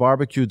they have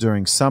barbecue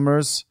during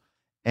summers,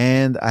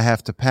 and I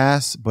have to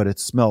pass, but it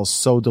smells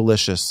so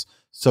delicious.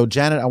 So,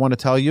 Janet, I want to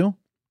tell you,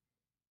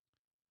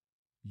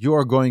 you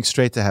are going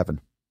straight to heaven.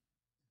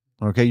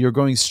 Okay, you're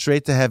going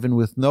straight to heaven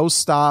with no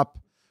stop,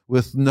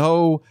 with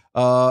no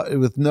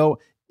the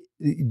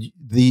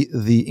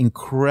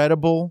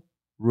incredible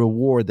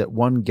reward that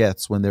one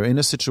gets when they're in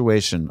a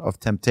situation of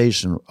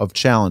temptation, of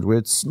challenge, where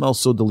it smells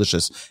so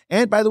delicious.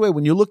 And by the way,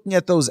 when you're looking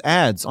at those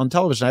ads on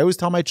television, I always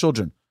tell my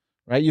children,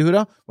 right,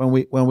 Yehuda, when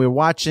we're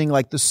watching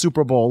like the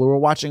Super Bowl, or we're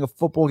watching a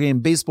football game,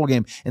 baseball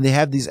game, and they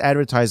have these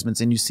advertisements,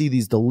 and you see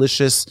these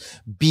delicious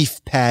beef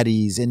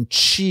patties and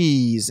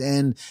cheese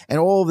and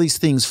all of these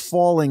things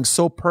falling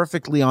so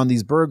perfectly on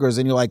these burgers,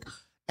 and you're like,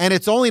 and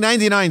it's only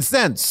 99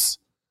 cents.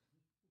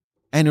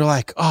 And you're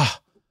like,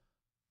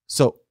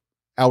 So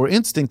our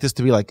instinct is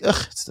to be like,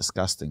 it's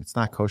disgusting. It's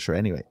not kosher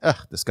anyway.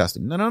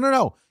 Disgusting.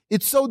 No.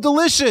 It's so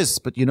delicious.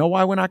 But you know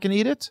why we're not going to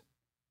eat it?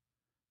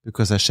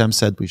 Because Hashem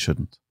said we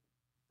shouldn't.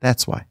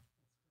 That's why.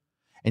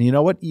 And you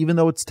know what? Even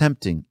though it's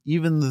tempting,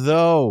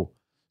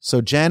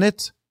 so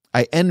Janet,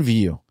 I envy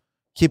you.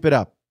 Keep it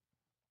up.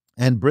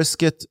 And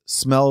brisket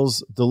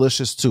smells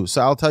delicious too.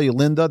 So I'll tell you,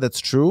 Linda, that's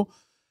true.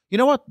 You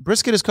know what?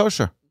 Brisket is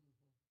kosher.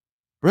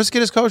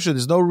 Brisket is kosher.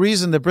 There's no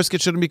reason that brisket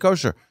shouldn't be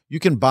kosher. You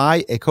can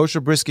buy a kosher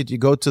brisket. You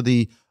go to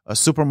the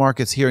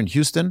supermarkets here in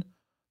Houston,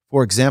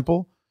 for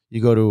example.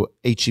 You go to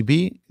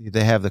H-E-B.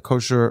 They have the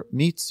kosher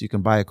meats. You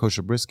can buy a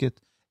kosher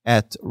brisket.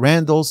 At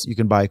Randall's, you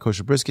can buy a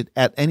kosher brisket.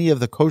 At any of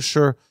the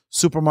kosher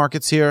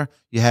supermarkets here,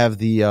 you have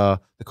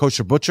the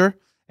kosher butcher,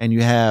 and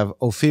you have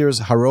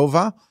Ophir's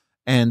Harova,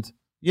 and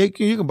you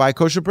can buy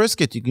kosher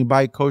brisket. You can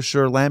buy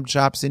kosher lamb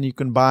chops, and you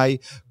can buy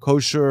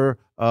kosher,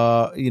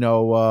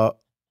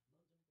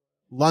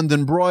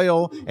 London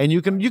broil, and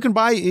you can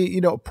buy,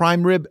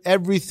 prime rib,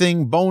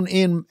 everything, bone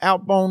in,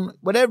 out bone,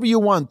 whatever you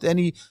want.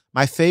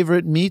 My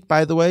favorite meat,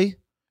 by the way,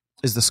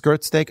 is the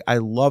skirt steak. I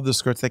love the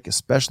skirt steak,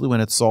 especially when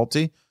it's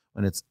salty.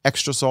 when it's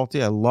extra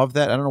salty. I love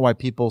that. I don't know why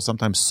people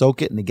sometimes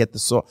soak it and they get the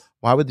salt.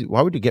 Why would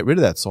you get rid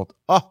of that salt?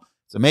 Oh,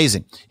 it's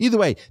amazing. Either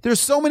way, there's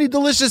so many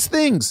delicious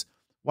things.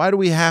 Why do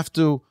we have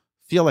to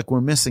feel like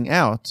we're missing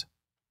out?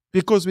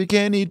 Because we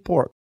can't eat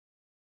pork.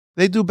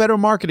 They do better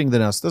marketing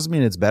than us. Doesn't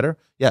mean it's better.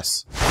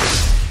 Yes.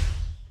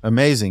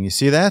 Amazing. You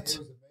see that?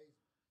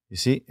 You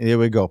see? Here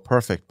we go.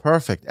 Perfect.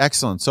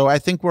 Excellent. So I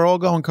think we're all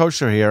going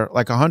kosher here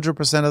like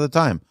 100% of the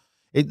time.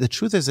 The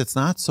truth is, it's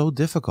not so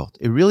difficult.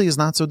 It really is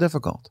not so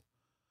difficult.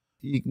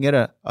 You can get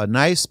a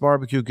nice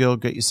barbecue grill,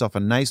 get yourself a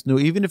nice new,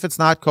 even if it's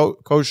not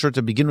kosher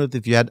to begin with,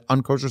 if you had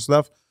unkosher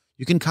stuff,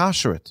 you can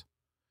kosher it.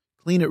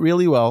 Clean it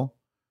really well.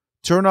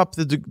 Turn up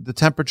the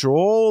temperature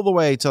all the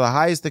way to the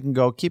highest it can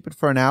go. Keep it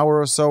for an hour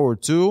or so or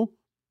two.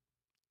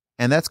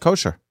 And that's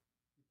kosher.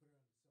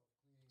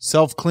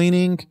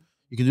 Self-cleaning.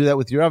 You can do that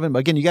with your oven. But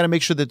again, you got to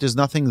make sure that there's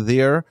nothing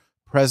there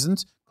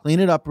present. Clean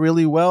it up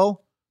really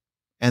well.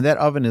 And that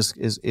oven is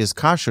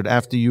koshered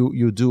after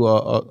you do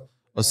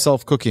a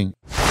self-cooking.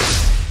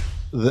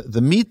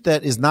 The meat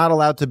that is not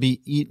allowed to be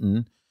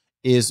eaten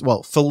is,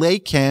 filet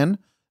can.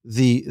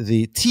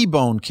 The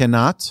T-bone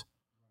cannot.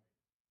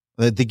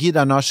 The gid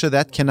anasha,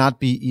 that cannot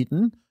be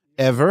eaten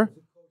ever.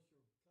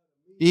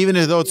 Even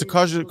though it's a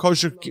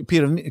kosher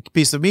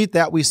piece of meat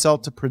that we sell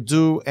to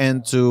Purdue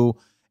and to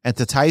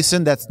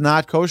Tyson, that's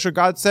not kosher.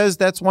 God says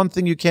that's one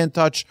thing you can't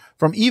touch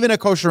from even a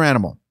kosher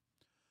animal.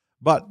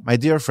 But, my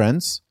dear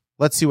friends,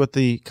 let's see what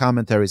the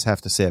commentaries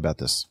have to say about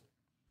this.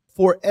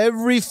 For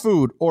every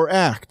food or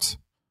act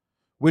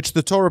which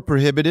the Torah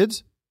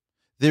prohibited,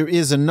 there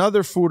is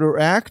another food or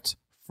act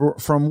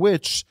from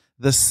which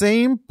the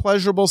same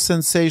pleasurable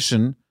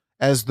sensation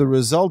as the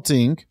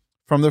resulting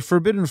from the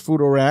forbidden food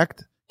or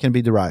act can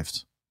be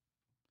derived,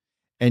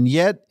 and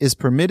yet is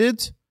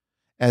permitted,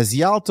 as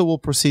Yalta will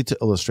proceed to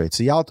illustrate.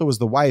 So Yalta was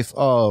the wife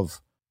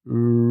of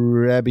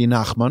Rabbi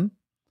Nachman,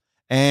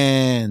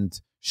 and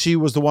she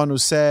was the one who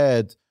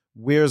said,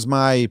 "Where's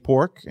my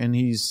pork?" And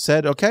he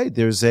said, "Okay,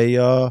 there's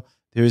a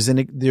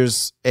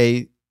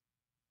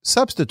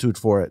substitute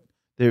for it.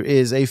 There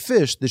is a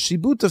fish, the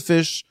shibuta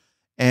fish,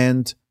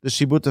 and the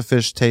shibuta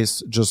fish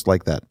tastes just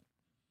like that."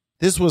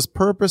 This was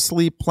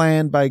purposely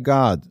planned by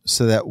God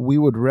so that we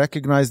would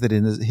recognize that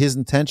his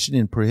intention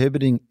in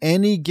prohibiting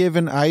any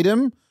given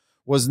item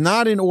was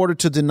not in order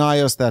to deny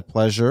us that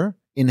pleasure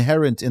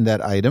inherent in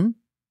that item,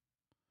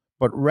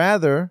 but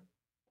rather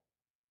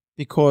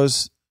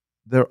because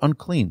they're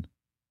unclean.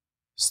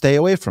 Stay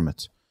away from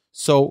it.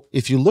 So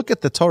if you look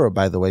at the Torah,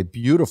 by the way,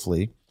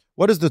 beautifully,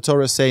 what does the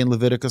Torah say in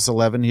Leviticus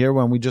 11 here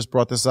when we just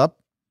brought this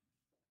up?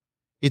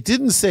 It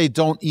didn't say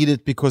don't eat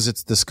it because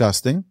it's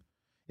disgusting.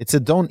 It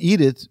said don't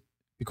eat it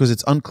because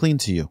it's unclean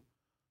to you.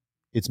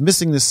 It's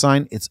missing this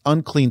sign, it's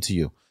unclean to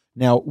you.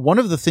 Now, one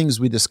of the things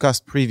we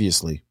discussed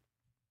previously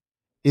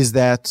is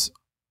that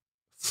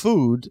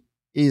food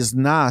is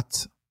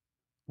not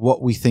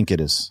what we think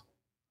it is.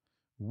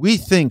 We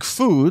think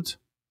food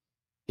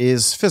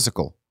is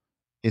physical.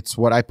 It's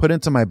what I put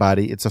into my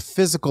body. It's a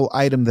physical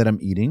item that I'm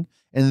eating,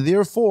 and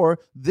therefore,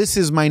 this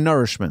is my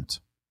nourishment,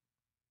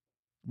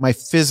 my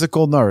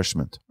physical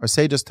nourishment. Our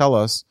sages tell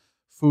us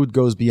food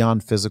goes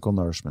beyond physical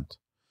nourishment.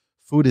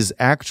 Food is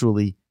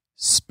actually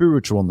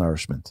spiritual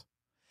nourishment.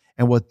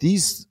 And what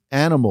these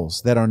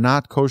animals that are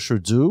not kosher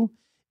do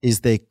is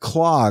they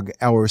clog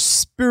our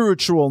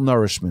spiritual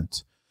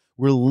nourishment.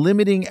 We're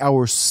limiting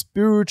our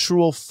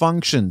spiritual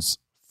functions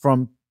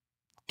from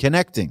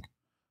connecting,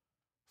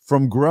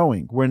 from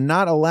growing. We're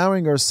not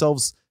allowing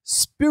ourselves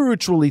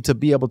spiritually to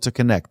be able to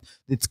connect.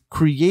 It's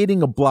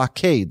creating a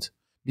blockade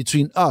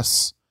between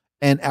us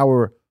and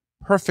our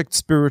perfect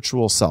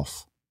spiritual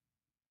self.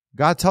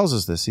 God tells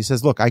us this. He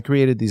says, look, I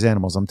created these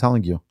animals. I'm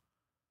telling you,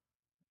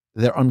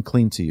 they're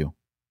unclean to you.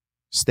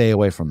 Stay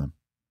away from them.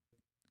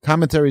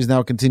 Commentaries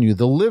now continue.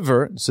 The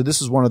liver, so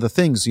this is one of the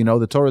things,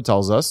 the Torah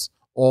tells us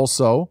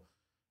also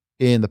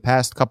in the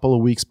past couple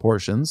of weeks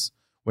portions,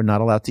 we're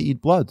not allowed to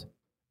eat blood.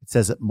 It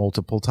says it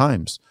multiple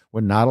times.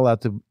 We're not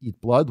allowed to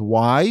eat blood.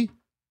 Why?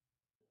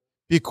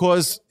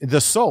 Because the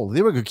soul,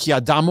 the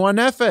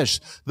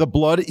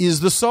blood is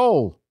the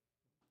soul.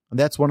 And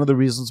that's one of the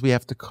reasons we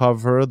have to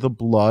cover the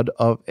blood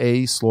of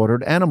a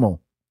slaughtered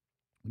animal.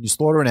 When you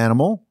slaughter an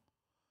animal,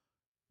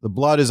 the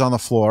blood is on the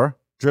floor,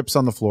 drips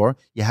on the floor.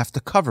 You have to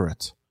cover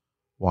it.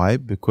 Why?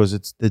 Because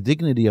it's the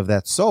dignity of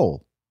that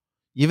soul.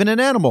 Even an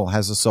animal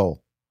has a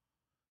soul.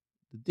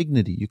 The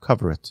dignity, you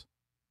cover it.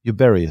 You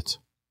bury it.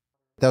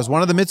 That was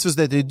one of the mitzvahs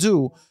that they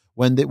do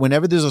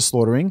whenever there's a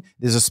slaughtering.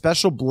 There's a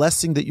special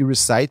blessing that you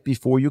recite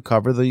before you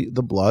cover the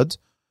blood.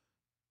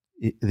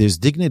 There's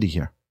dignity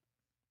here.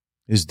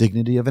 There's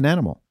dignity of an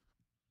animal.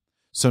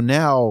 So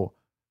now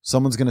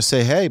someone's going to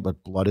say, hey,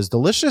 but blood is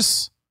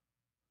delicious.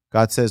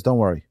 God says, don't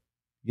worry.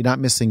 You're not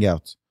missing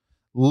out.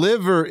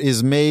 Liver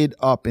is made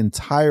up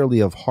entirely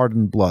of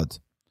hardened blood,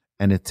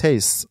 and it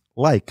tastes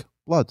like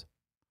blood.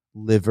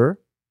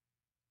 Liver,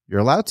 you're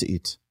allowed to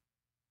eat.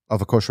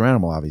 Of a kosher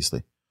animal,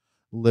 obviously.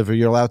 Liver,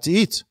 you're allowed to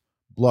eat.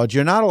 Blood,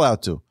 you're not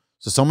allowed to.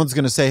 So someone's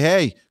going to say,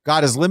 hey,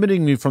 God is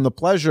limiting me from the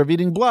pleasure of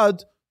eating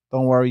blood.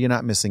 Don't worry, you're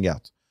not missing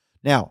out.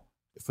 Now,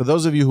 for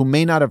those of you who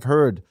may not have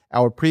heard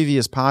our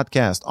previous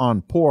podcast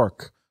on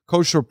pork,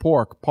 kosher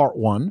pork, part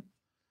 1,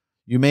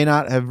 you may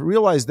not have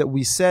realized that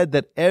we said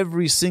that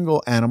every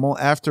single animal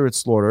after it's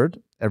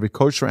slaughtered, every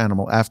kosher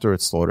animal after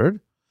it's slaughtered,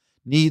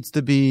 needs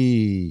to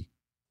be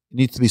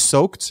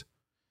soaked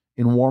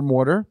in warm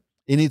water.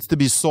 It needs to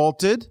be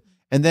salted,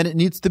 and then it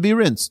needs to be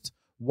rinsed.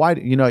 Why?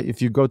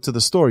 If you go to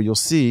the store, you'll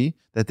see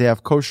that they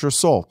have kosher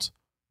salt.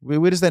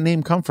 Where does that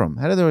name come from?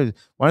 Why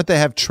don't they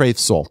have treif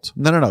salt?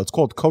 No. It's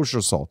called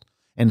kosher salt,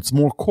 and it's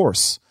more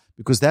coarse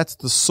because that's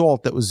the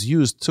salt that was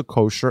used to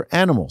kosher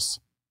animals.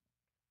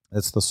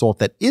 That's the salt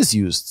that is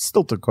used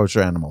still to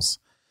kosher animals.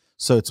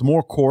 So it's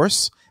more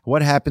coarse.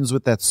 What happens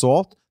with that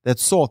salt? That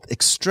salt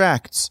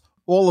extracts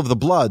all of the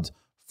blood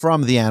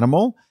from the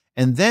animal,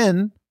 and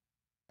then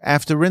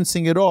after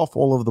rinsing it off,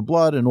 all of the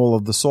blood and all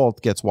of the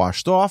salt gets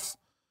washed off.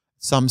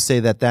 Some say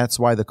that that's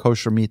why the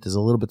kosher meat is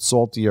a little bit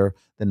saltier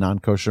than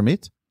non-kosher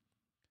meat.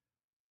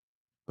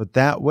 But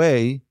that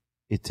way,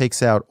 it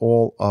takes out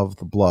all of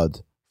the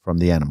blood from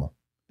the animal.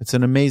 It's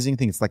an amazing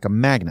thing. It's like a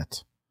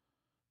magnet.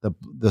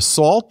 The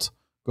salt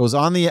goes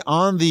on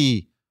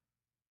the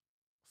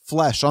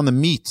flesh, on the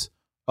meat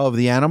of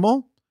the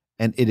animal,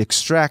 and it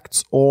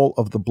extracts all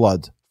of the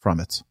blood from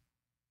it.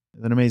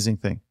 It's an amazing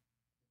thing.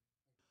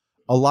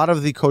 A lot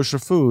of the kosher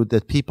food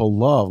that people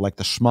love, like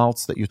the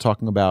schmaltz that you're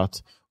talking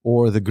about,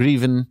 or the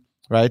griven,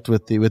 right?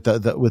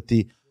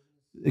 The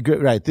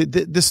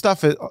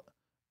stuff.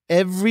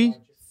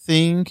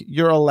 Everything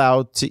you're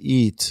allowed to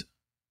eat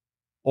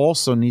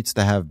also needs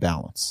to have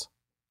balance.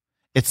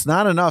 It's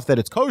not enough that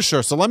it's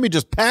kosher, so let me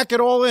just pack it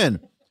all in.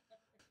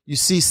 You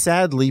see,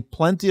 sadly,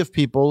 plenty of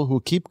people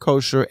who keep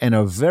kosher and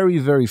are very,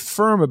 very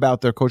firm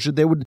about their kosher,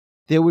 they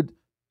would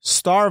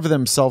starve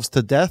themselves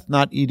to death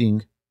not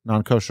eating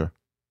non-kosher.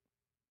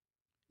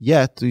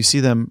 Yet, you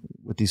see them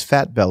with these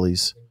fat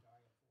bellies,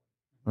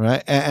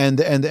 right? And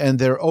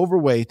they're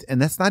overweight,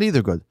 and that's not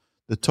either good.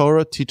 The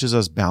Torah teaches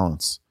us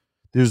balance.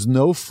 There's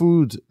no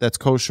food that's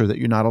kosher that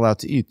you're not allowed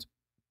to eat.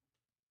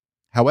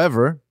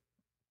 However,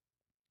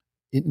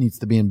 it needs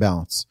to be in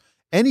balance.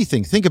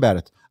 Anything, think about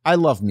it. I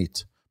love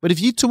meat. But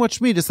if you eat too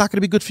much meat, it's not going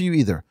to be good for you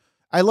either.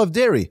 I love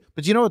dairy.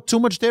 But you know what? Too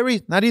much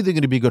dairy, not either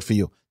going to be good for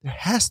you. There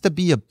has to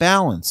be a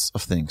balance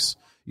of things.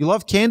 You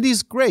love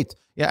candies? Great.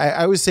 Yeah,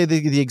 I always say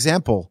the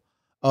example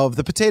of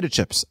the potato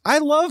chips. I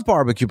love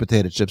barbecue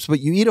potato chips, but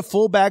you eat a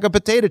full bag of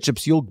potato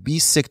chips, you'll be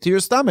sick to your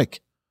stomach.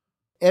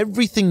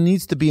 Everything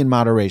needs to be in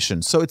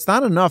moderation. So it's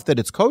not enough that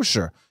it's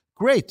kosher.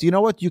 Great. You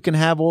know what? You can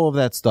have all of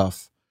that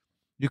stuff.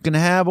 You can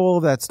have all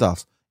of that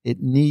stuff.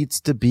 It needs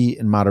to be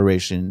in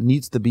moderation. It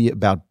needs to be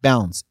about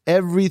balance.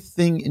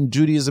 Everything in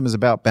Judaism is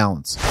about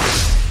balance.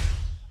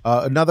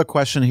 Another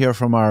question here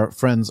from our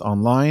friends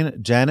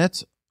online.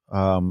 Janet.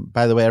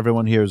 By the way,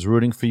 everyone here is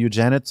rooting for you,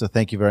 Janet, so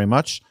thank you very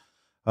much.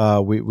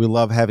 We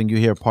love having you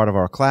here, part of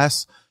our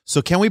class.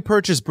 So can we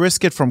purchase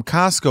brisket from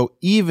Costco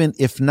even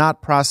if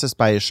not processed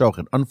by a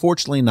shochet?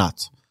 Unfortunately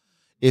not.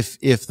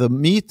 If the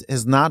meat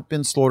has not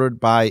been slaughtered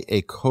by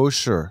a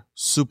kosher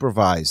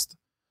supervised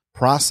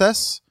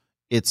process,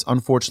 it's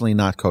unfortunately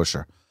not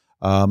kosher.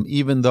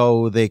 Even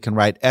though they can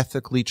write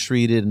ethically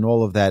treated and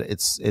all of that,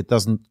 it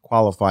doesn't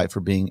qualify for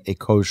being a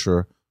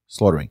kosher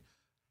slaughtering.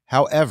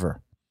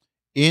 However,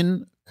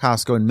 in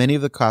Costco, in many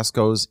of the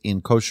Costcos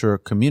in kosher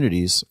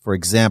communities, for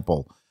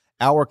example,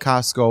 our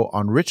Costco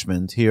on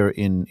Richmond here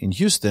in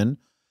Houston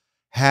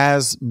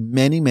has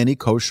many, many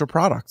kosher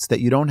products that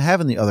you don't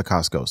have in the other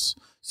Costcos.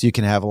 So you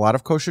can have a lot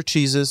of kosher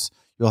cheeses.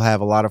 You'll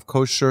have a lot of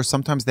kosher.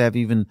 Sometimes they have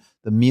even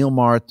the Meal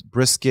Mart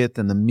brisket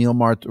and the Meal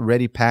Mart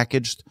ready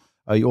packaged.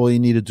 All you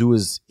need to do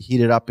is heat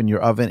it up in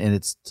your oven, and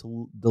it's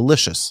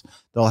delicious.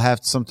 They'll have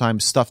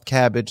sometimes stuffed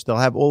cabbage. They'll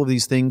have all of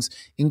these things,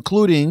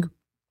 including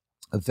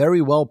a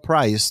very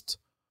well-priced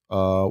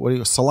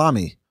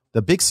salami,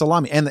 the big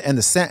salami, and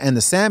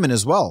the salmon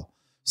as well.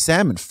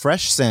 Salmon,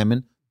 fresh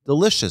salmon,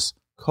 delicious,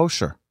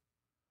 kosher.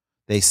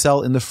 They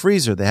sell in the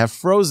freezer. They have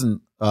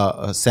frozen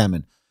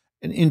salmon.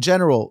 And in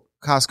general,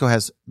 Costco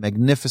has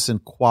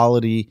magnificent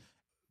quality,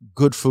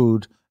 good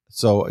food.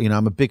 So,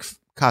 I'm a big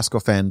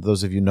Costco fan.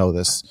 Those of you know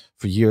this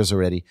for years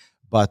already.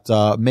 But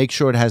make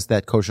sure it has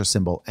that kosher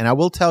symbol. And I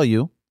will tell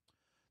you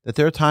that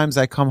there are times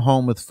I come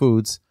home with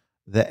foods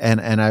that,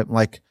 and I'm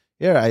like,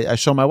 I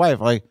show my wife,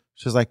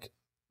 she's like,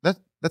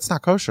 that's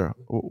not kosher.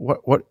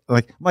 What?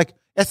 I'm like,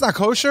 it's not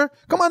kosher?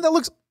 Come on, that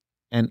looks.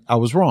 And I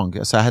was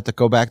wrong. So I had to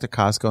go back to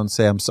Costco and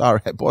say, I'm sorry,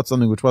 I bought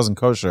something which wasn't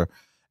kosher.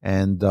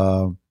 And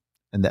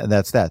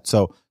that's that.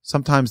 So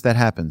sometimes that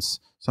happens.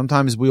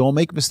 Sometimes we all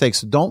make mistakes.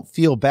 So don't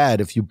feel bad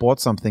if you bought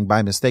something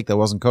by mistake that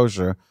wasn't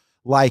kosher.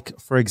 Like,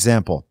 for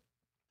example,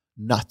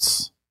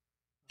 nuts.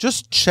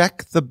 Just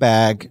check the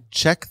bag,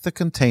 check the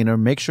container,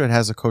 make sure it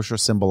has a kosher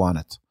symbol on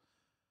it.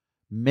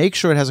 Make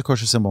sure it has a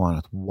kosher symbol on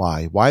it.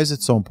 Why? Why is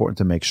it so important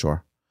to make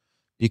sure?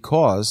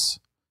 Because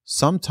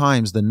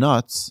sometimes the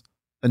nuts,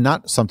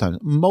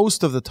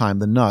 most of the time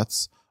the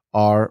nuts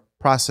are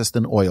processed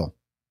in oil.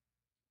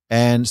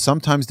 And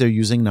sometimes they're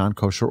using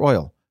non-kosher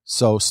oil.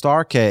 So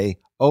Star K,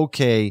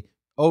 OK,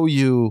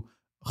 OU,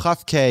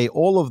 Chaf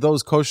all of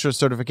those kosher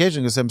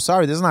certifications. They say, I'm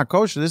sorry, this is not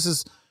kosher. This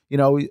is,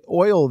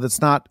 oil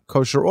that's not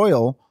kosher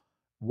oil.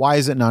 Why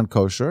is it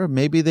non-kosher?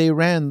 Maybe they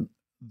ran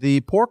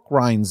the pork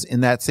rinds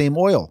in that same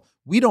oil.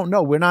 We don't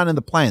know. We're not in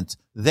the plant.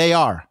 They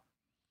are.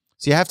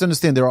 So you have to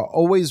understand there are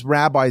always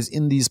rabbis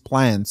in these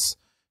plants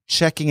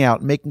checking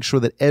out, making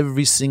sure that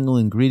every single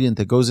ingredient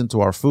that goes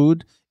into our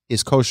food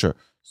is kosher.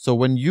 So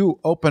when you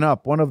open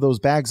up one of those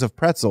bags of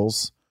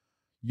pretzels,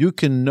 you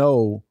can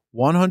know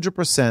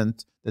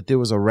 100% that there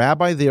was a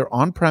rabbi there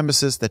on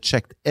premises that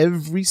checked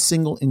every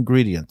single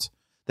ingredient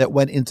that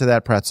went into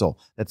that pretzel.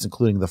 That's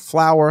including the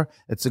flour.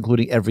 That's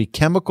including every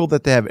chemical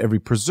that they have, every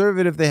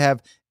preservative they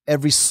have,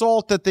 every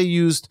salt that they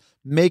used,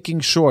 making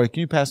sure.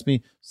 Can you pass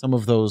me some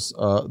of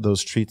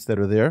those treats that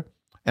are there?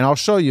 And I'll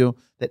show you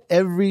that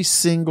every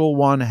single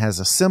one has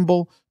a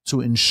symbol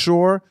to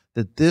ensure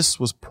that this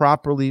was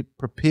properly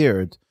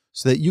prepared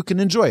so that you can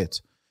enjoy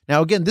it.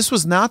 Now, again, this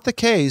was not the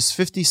case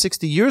 50,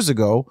 60 years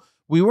ago.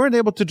 We weren't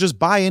able to just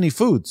buy any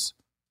foods.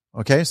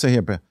 Okay, so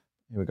here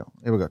we go.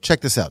 Here we go.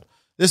 Check this out.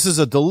 This is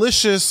a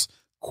delicious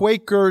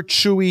Quaker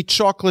chewy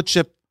chocolate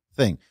chip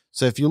thing.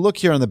 So if you look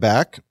here on the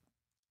back,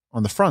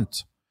 on the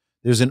front,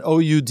 there's an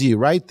OUD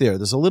right there.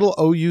 There's a little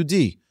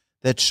OUD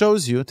that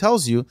tells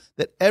you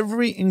that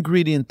every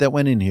ingredient that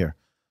went in here.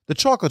 The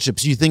chocolate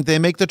chips, you think they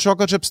make the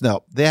chocolate chips?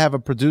 No, they have a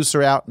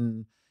producer out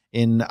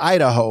in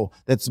Idaho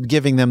that's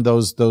giving them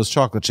those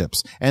chocolate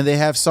chips. And they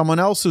have someone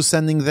else who's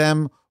sending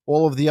them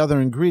all of the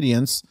other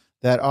ingredients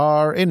that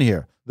are in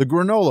here. The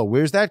granola,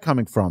 where's that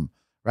coming from?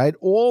 Right?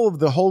 All of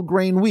the whole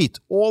grain wheat,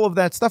 all of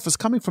that stuff is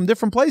coming from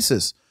different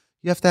places.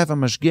 You have to have a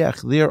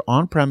mashgiach there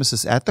on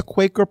premises at the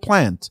Quaker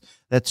plant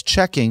that's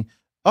checking,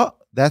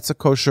 that's a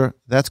kosher,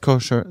 that's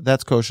kosher,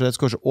 that's kosher, that's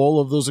kosher. All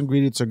of those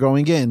ingredients are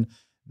going in.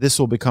 This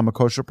will become a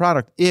kosher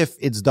product if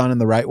it's done in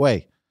the right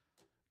way.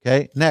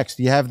 Okay, next,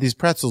 you have these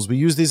pretzels. We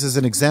used these as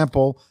an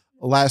example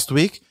last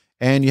week,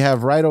 and you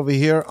have right over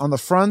here on the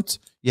front,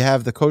 you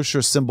have the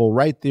kosher symbol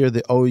right there.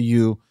 The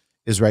OU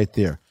is right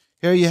there.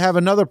 Here you have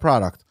another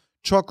product.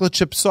 Chocolate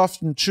chip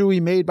soft and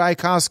chewy made by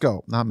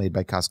Costco. Not made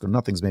by Costco.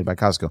 Nothing's made by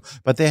Costco.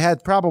 But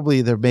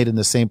they're made in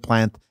the same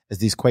plant as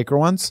these Quaker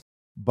ones.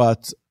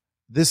 But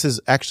this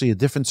is actually a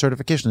different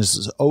certification. This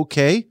is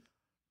okay.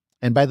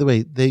 And by the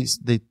way,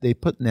 they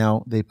put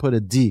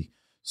a D.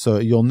 So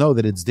you'll know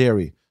that it's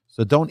dairy.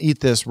 So don't eat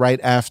this right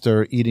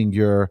after eating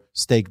your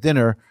steak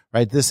dinner,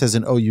 right? This has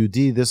an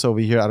OUD. This over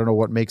here, I don't know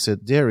what makes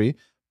it dairy.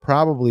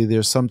 Probably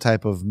there's some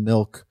type of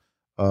milk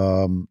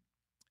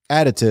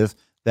additive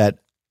that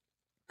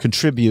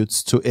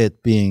contributes to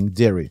it being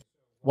dairy.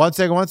 One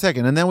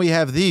second. And then we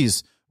have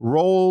these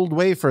rolled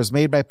wafers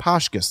made by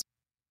Pashkis.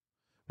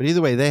 But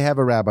either way, they have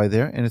a rabbi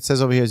there. And it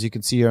says over here, as you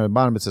can see here on the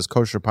bottom, it says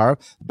kosher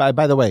parv.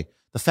 By the way,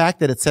 the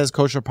fact that it says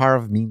kosher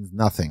parv means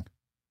nothing.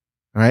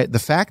 All right? The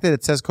fact that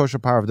it says kosher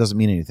parv doesn't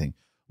mean anything.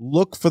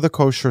 Look for the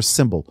kosher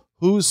symbol.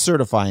 Who's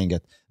certifying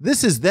it?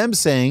 This is them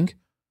saying,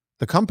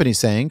 the company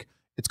saying,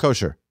 it's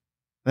kosher.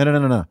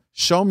 No.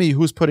 Show me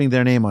who's putting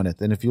their name on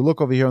it. And if you look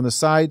over here on the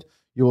side,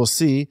 you will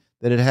see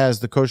that it has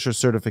the kosher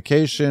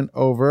certification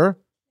over.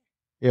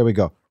 Here we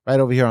go. Right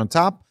over here on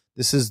top.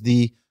 This is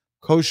the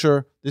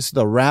kosher. This is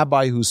the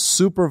rabbi who's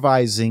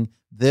supervising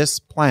this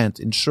plant,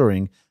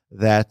 ensuring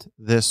that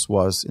this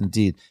was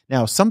indeed.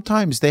 Now,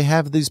 sometimes they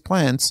have these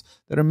plants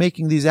that are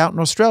making these out in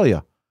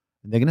Australia.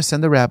 And they're going to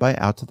send the rabbi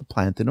out to the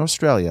plant in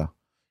Australia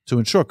to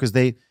ensure, because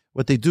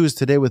what they do is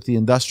today with the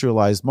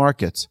industrialized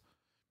markets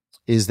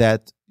is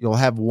that you'll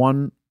have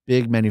one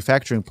big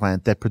manufacturing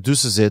plant that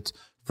produces it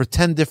for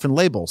 10 different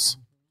labels.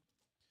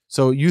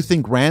 So you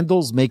think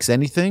Randall's makes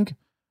anything,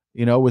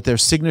 with their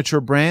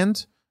signature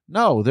brand?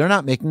 No, they're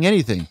not making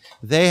anything.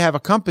 They have a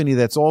company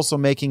that's also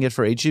making it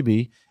for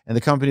H-E-B, and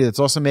the company that's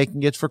also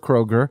making it for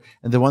Kroger,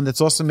 and the one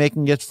that's also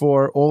making it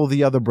for all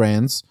the other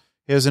brands.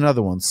 Here's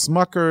another one,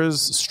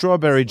 Smucker's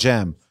Strawberry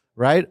Jam,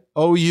 right?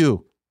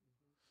 OU.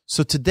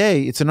 So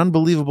today, it's an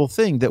unbelievable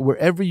thing that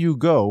wherever you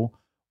go,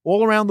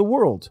 all around the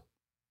world,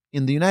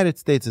 in the United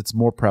States, it's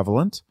more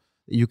prevalent.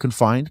 You can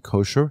find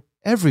kosher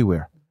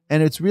everywhere.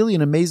 And it's really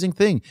an amazing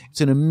thing.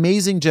 It's an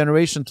amazing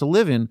generation to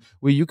live in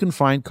where you can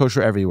find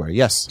kosher everywhere.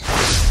 Yes.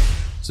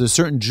 So there's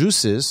certain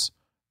juices,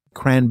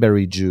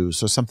 cranberry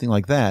juice or something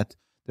like that,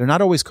 they're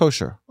not always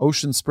kosher.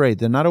 Ocean Spray,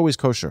 they're not always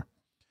kosher.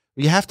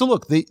 You have to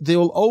look. They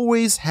will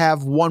always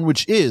have one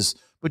which is,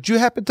 but you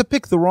happen to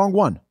pick the wrong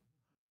one.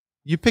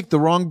 You picked the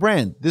wrong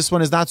brand. This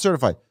one is not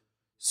certified.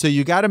 So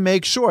you got to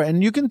make sure.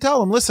 And you can tell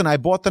them, listen, I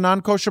bought the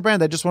non-kosher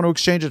brand. I just want to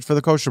exchange it for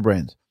the kosher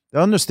brand.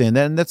 They'll understand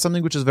that. And that's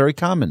something which is very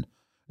common,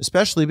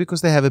 especially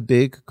because they have a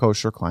big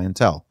kosher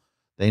clientele.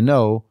 They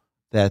know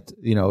that,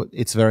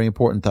 it's very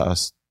important to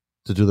us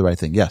to do the right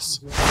thing. Yes.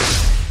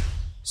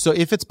 So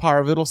if it's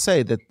parv, it'll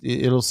say that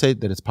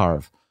it's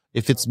parv.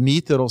 If it's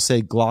meat, it'll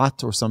say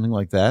glot or something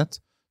like that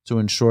to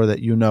ensure that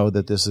you know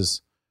that this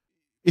is.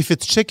 If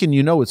it's chicken,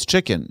 it's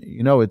chicken.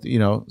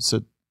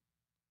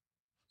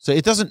 So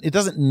it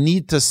doesn't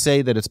need to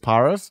say that it's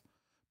parv,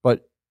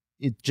 but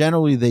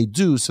generally they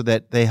do so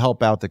that they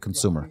help out the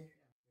consumer.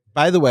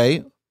 By the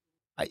way,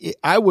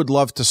 I would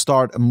love to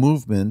start a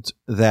movement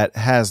that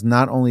has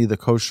not only the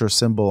kosher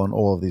symbol on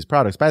all of these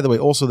products. By the way,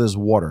 also there's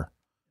water.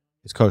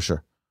 It's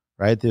kosher,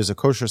 right? There's a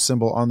kosher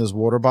symbol on this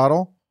water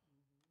bottle,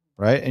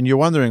 right? And you're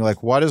wondering,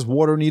 like, why does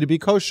water need to be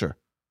kosher?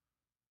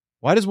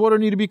 Why does water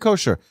need to be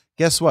kosher?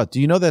 Guess what?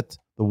 Do you know that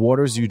the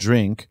waters you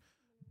drink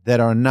that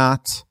are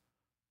not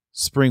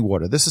spring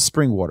water, this is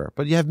spring water,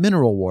 but you have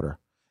mineral water.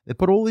 They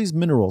put all these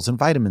minerals and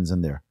vitamins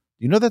in there.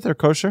 Do you know that they're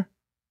kosher?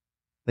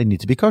 They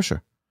need to be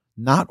kosher.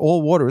 Not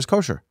all water is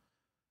kosher.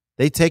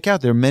 They take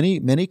out, there are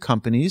many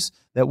companies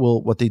that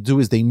will, what they do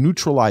is they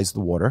neutralize the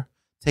water,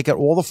 take out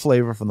all the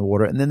flavor from the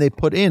water, and then they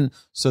put in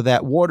so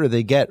that water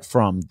they get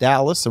from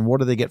Dallas and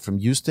water they get from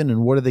Houston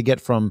and water they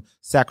get from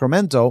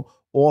Sacramento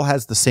all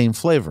has the same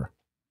flavor.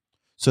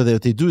 So that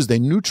what they do is they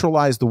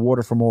neutralize the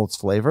water from all its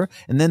flavor,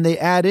 and then they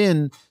add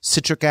in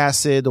citric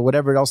acid or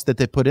whatever else that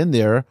they put in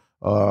there,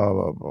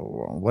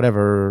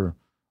 whatever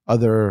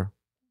other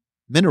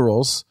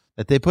minerals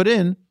that they put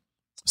in,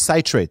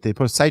 citrate. They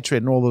put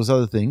citrate and all those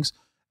other things.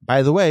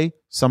 By the way,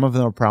 some of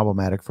them are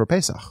problematic for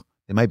Pesach.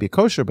 They might be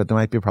kosher, but they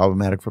might be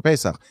problematic for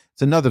Pesach.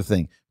 It's another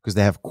thing because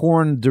they have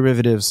corn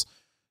derivatives.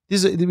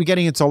 We're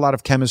getting into a lot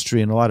of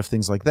chemistry and a lot of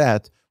things like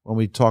that when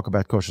we talk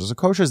about kosher. So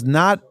kosher is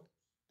not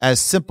as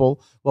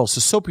simple. Well, so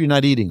soap you're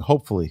not eating,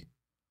 hopefully.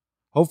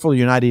 Hopefully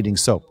you're not eating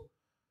soap.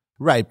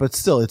 Right, but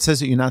still, it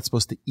says that you're not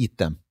supposed to eat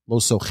them. Lo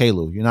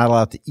sochelu. You're not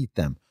allowed to eat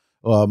them.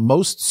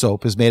 Most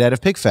soap is made out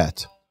of pig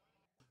fat.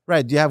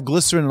 Right, you have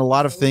glycerin in a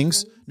lot of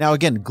things. Now,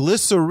 again,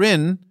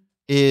 glycerin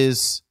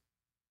is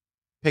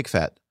pig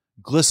fat.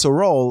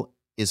 Glycerol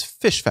is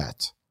fish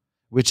fat,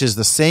 which is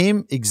the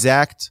same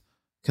exact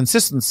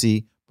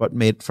consistency, but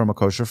made from a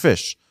kosher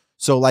fish.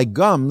 So like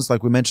gums,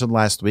 like we mentioned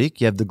last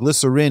week, you have the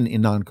glycerin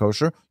in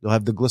non-kosher. You'll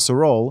have the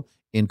glycerol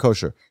in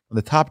kosher. On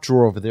the top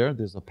drawer over there,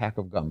 there's a pack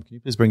of gum. Can you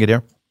please bring it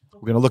here?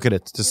 We're going to look at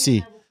it to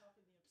see.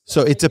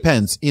 So it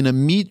depends. In a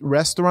meat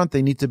restaurant,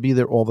 they need to be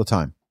there all the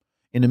time.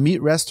 In a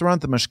meat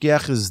restaurant, the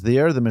mashgiach is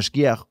there. The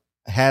mashgiach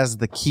has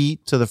the key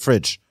to the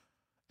fridge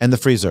and the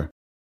freezer.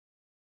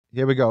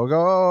 Here we go.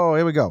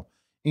 Here we go.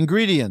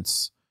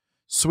 Ingredients.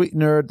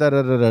 Sweetener,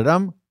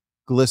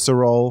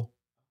 glycerol.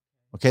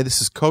 Okay,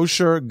 this is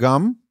kosher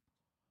gum.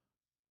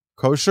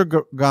 Kosher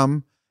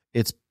gum.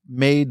 It's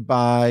made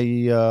by,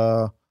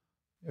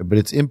 but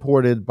it's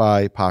imported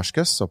by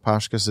Pashkas. So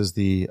Pashkas is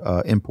the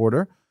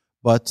importer.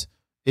 But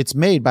it's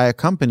made by a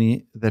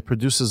company that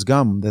produces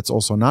gum that's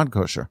also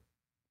non-kosher.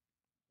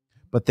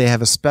 But they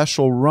have a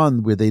special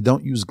run where they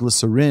don't use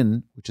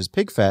glycerin, which is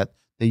pig fat.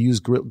 They use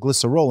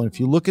glycerol. And if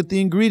you look at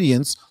the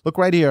ingredients, look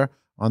right here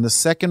on the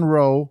second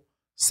row,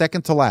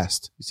 second to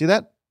last. You see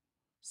that?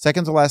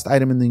 Second to last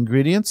item in the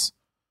ingredients.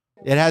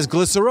 It has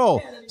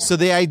glycerol. So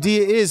the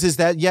idea is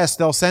that, yes,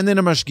 they'll send in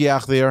a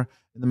mashgiach there.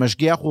 And the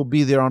mashgiach will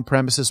be there on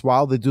premises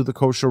while they do the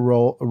kosher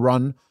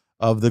run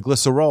of the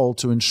glycerol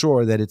to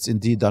ensure that it's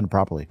indeed done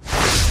properly.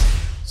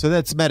 So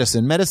that's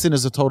medicine. Medicine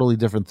is a totally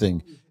different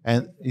thing.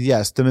 And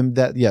yes, you're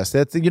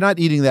not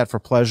eating that for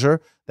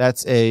pleasure.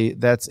 It's a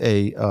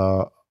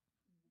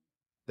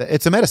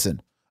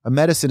medicine. A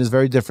medicine is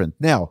very different.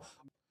 Now,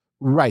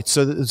 right,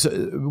 so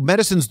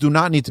medicines do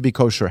not need to be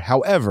kosher.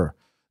 However,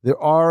 there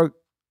are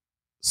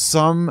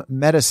some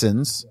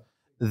medicines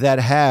that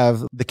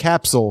have the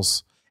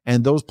capsules,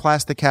 and those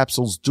plastic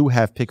capsules do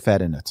have pig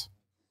fat in it.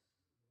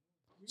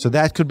 So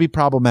that could be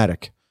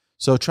problematic.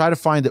 So try to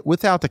find it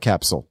without the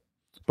capsule.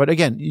 But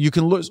again, you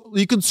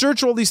can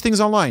search all these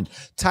things online.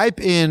 Type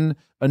in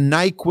a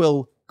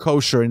NyQuil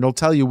kosher, and it'll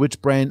tell you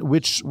which brand,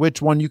 which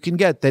one you can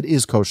get that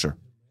is kosher.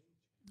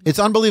 It's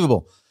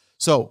unbelievable.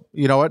 So,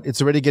 you know what?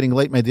 It's already getting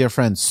late, my dear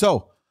friends.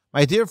 So,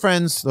 my dear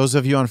friends, those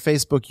of you on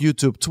Facebook,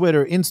 YouTube,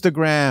 Twitter,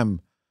 Instagram,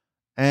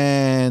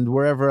 and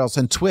wherever else,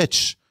 and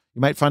Twitch.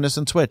 You might find us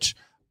on Twitch.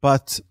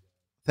 But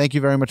thank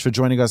you very much for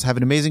joining us. Have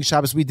an amazing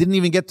Shabbos. We didn't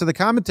even get to the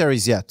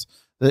commentaries yet.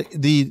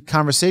 The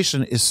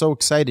conversation is so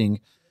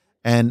exciting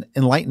and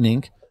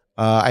enlightening.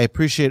 I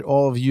appreciate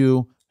all of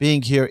you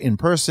being here in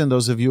person,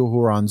 those of you who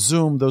are on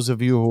Zoom, those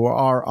of you who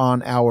are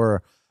on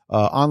our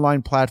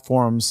online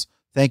platforms.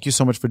 Thank you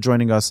so much for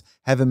joining us.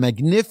 Have a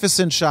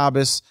magnificent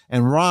Shabbos.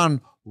 And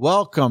Ron,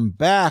 welcome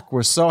back.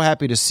 We're so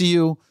happy to see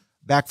you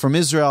back from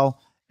Israel.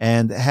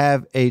 And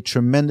have a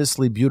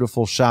tremendously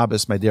beautiful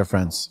Shabbos, my dear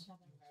friends.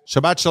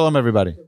 Shabbat Shalom, everybody.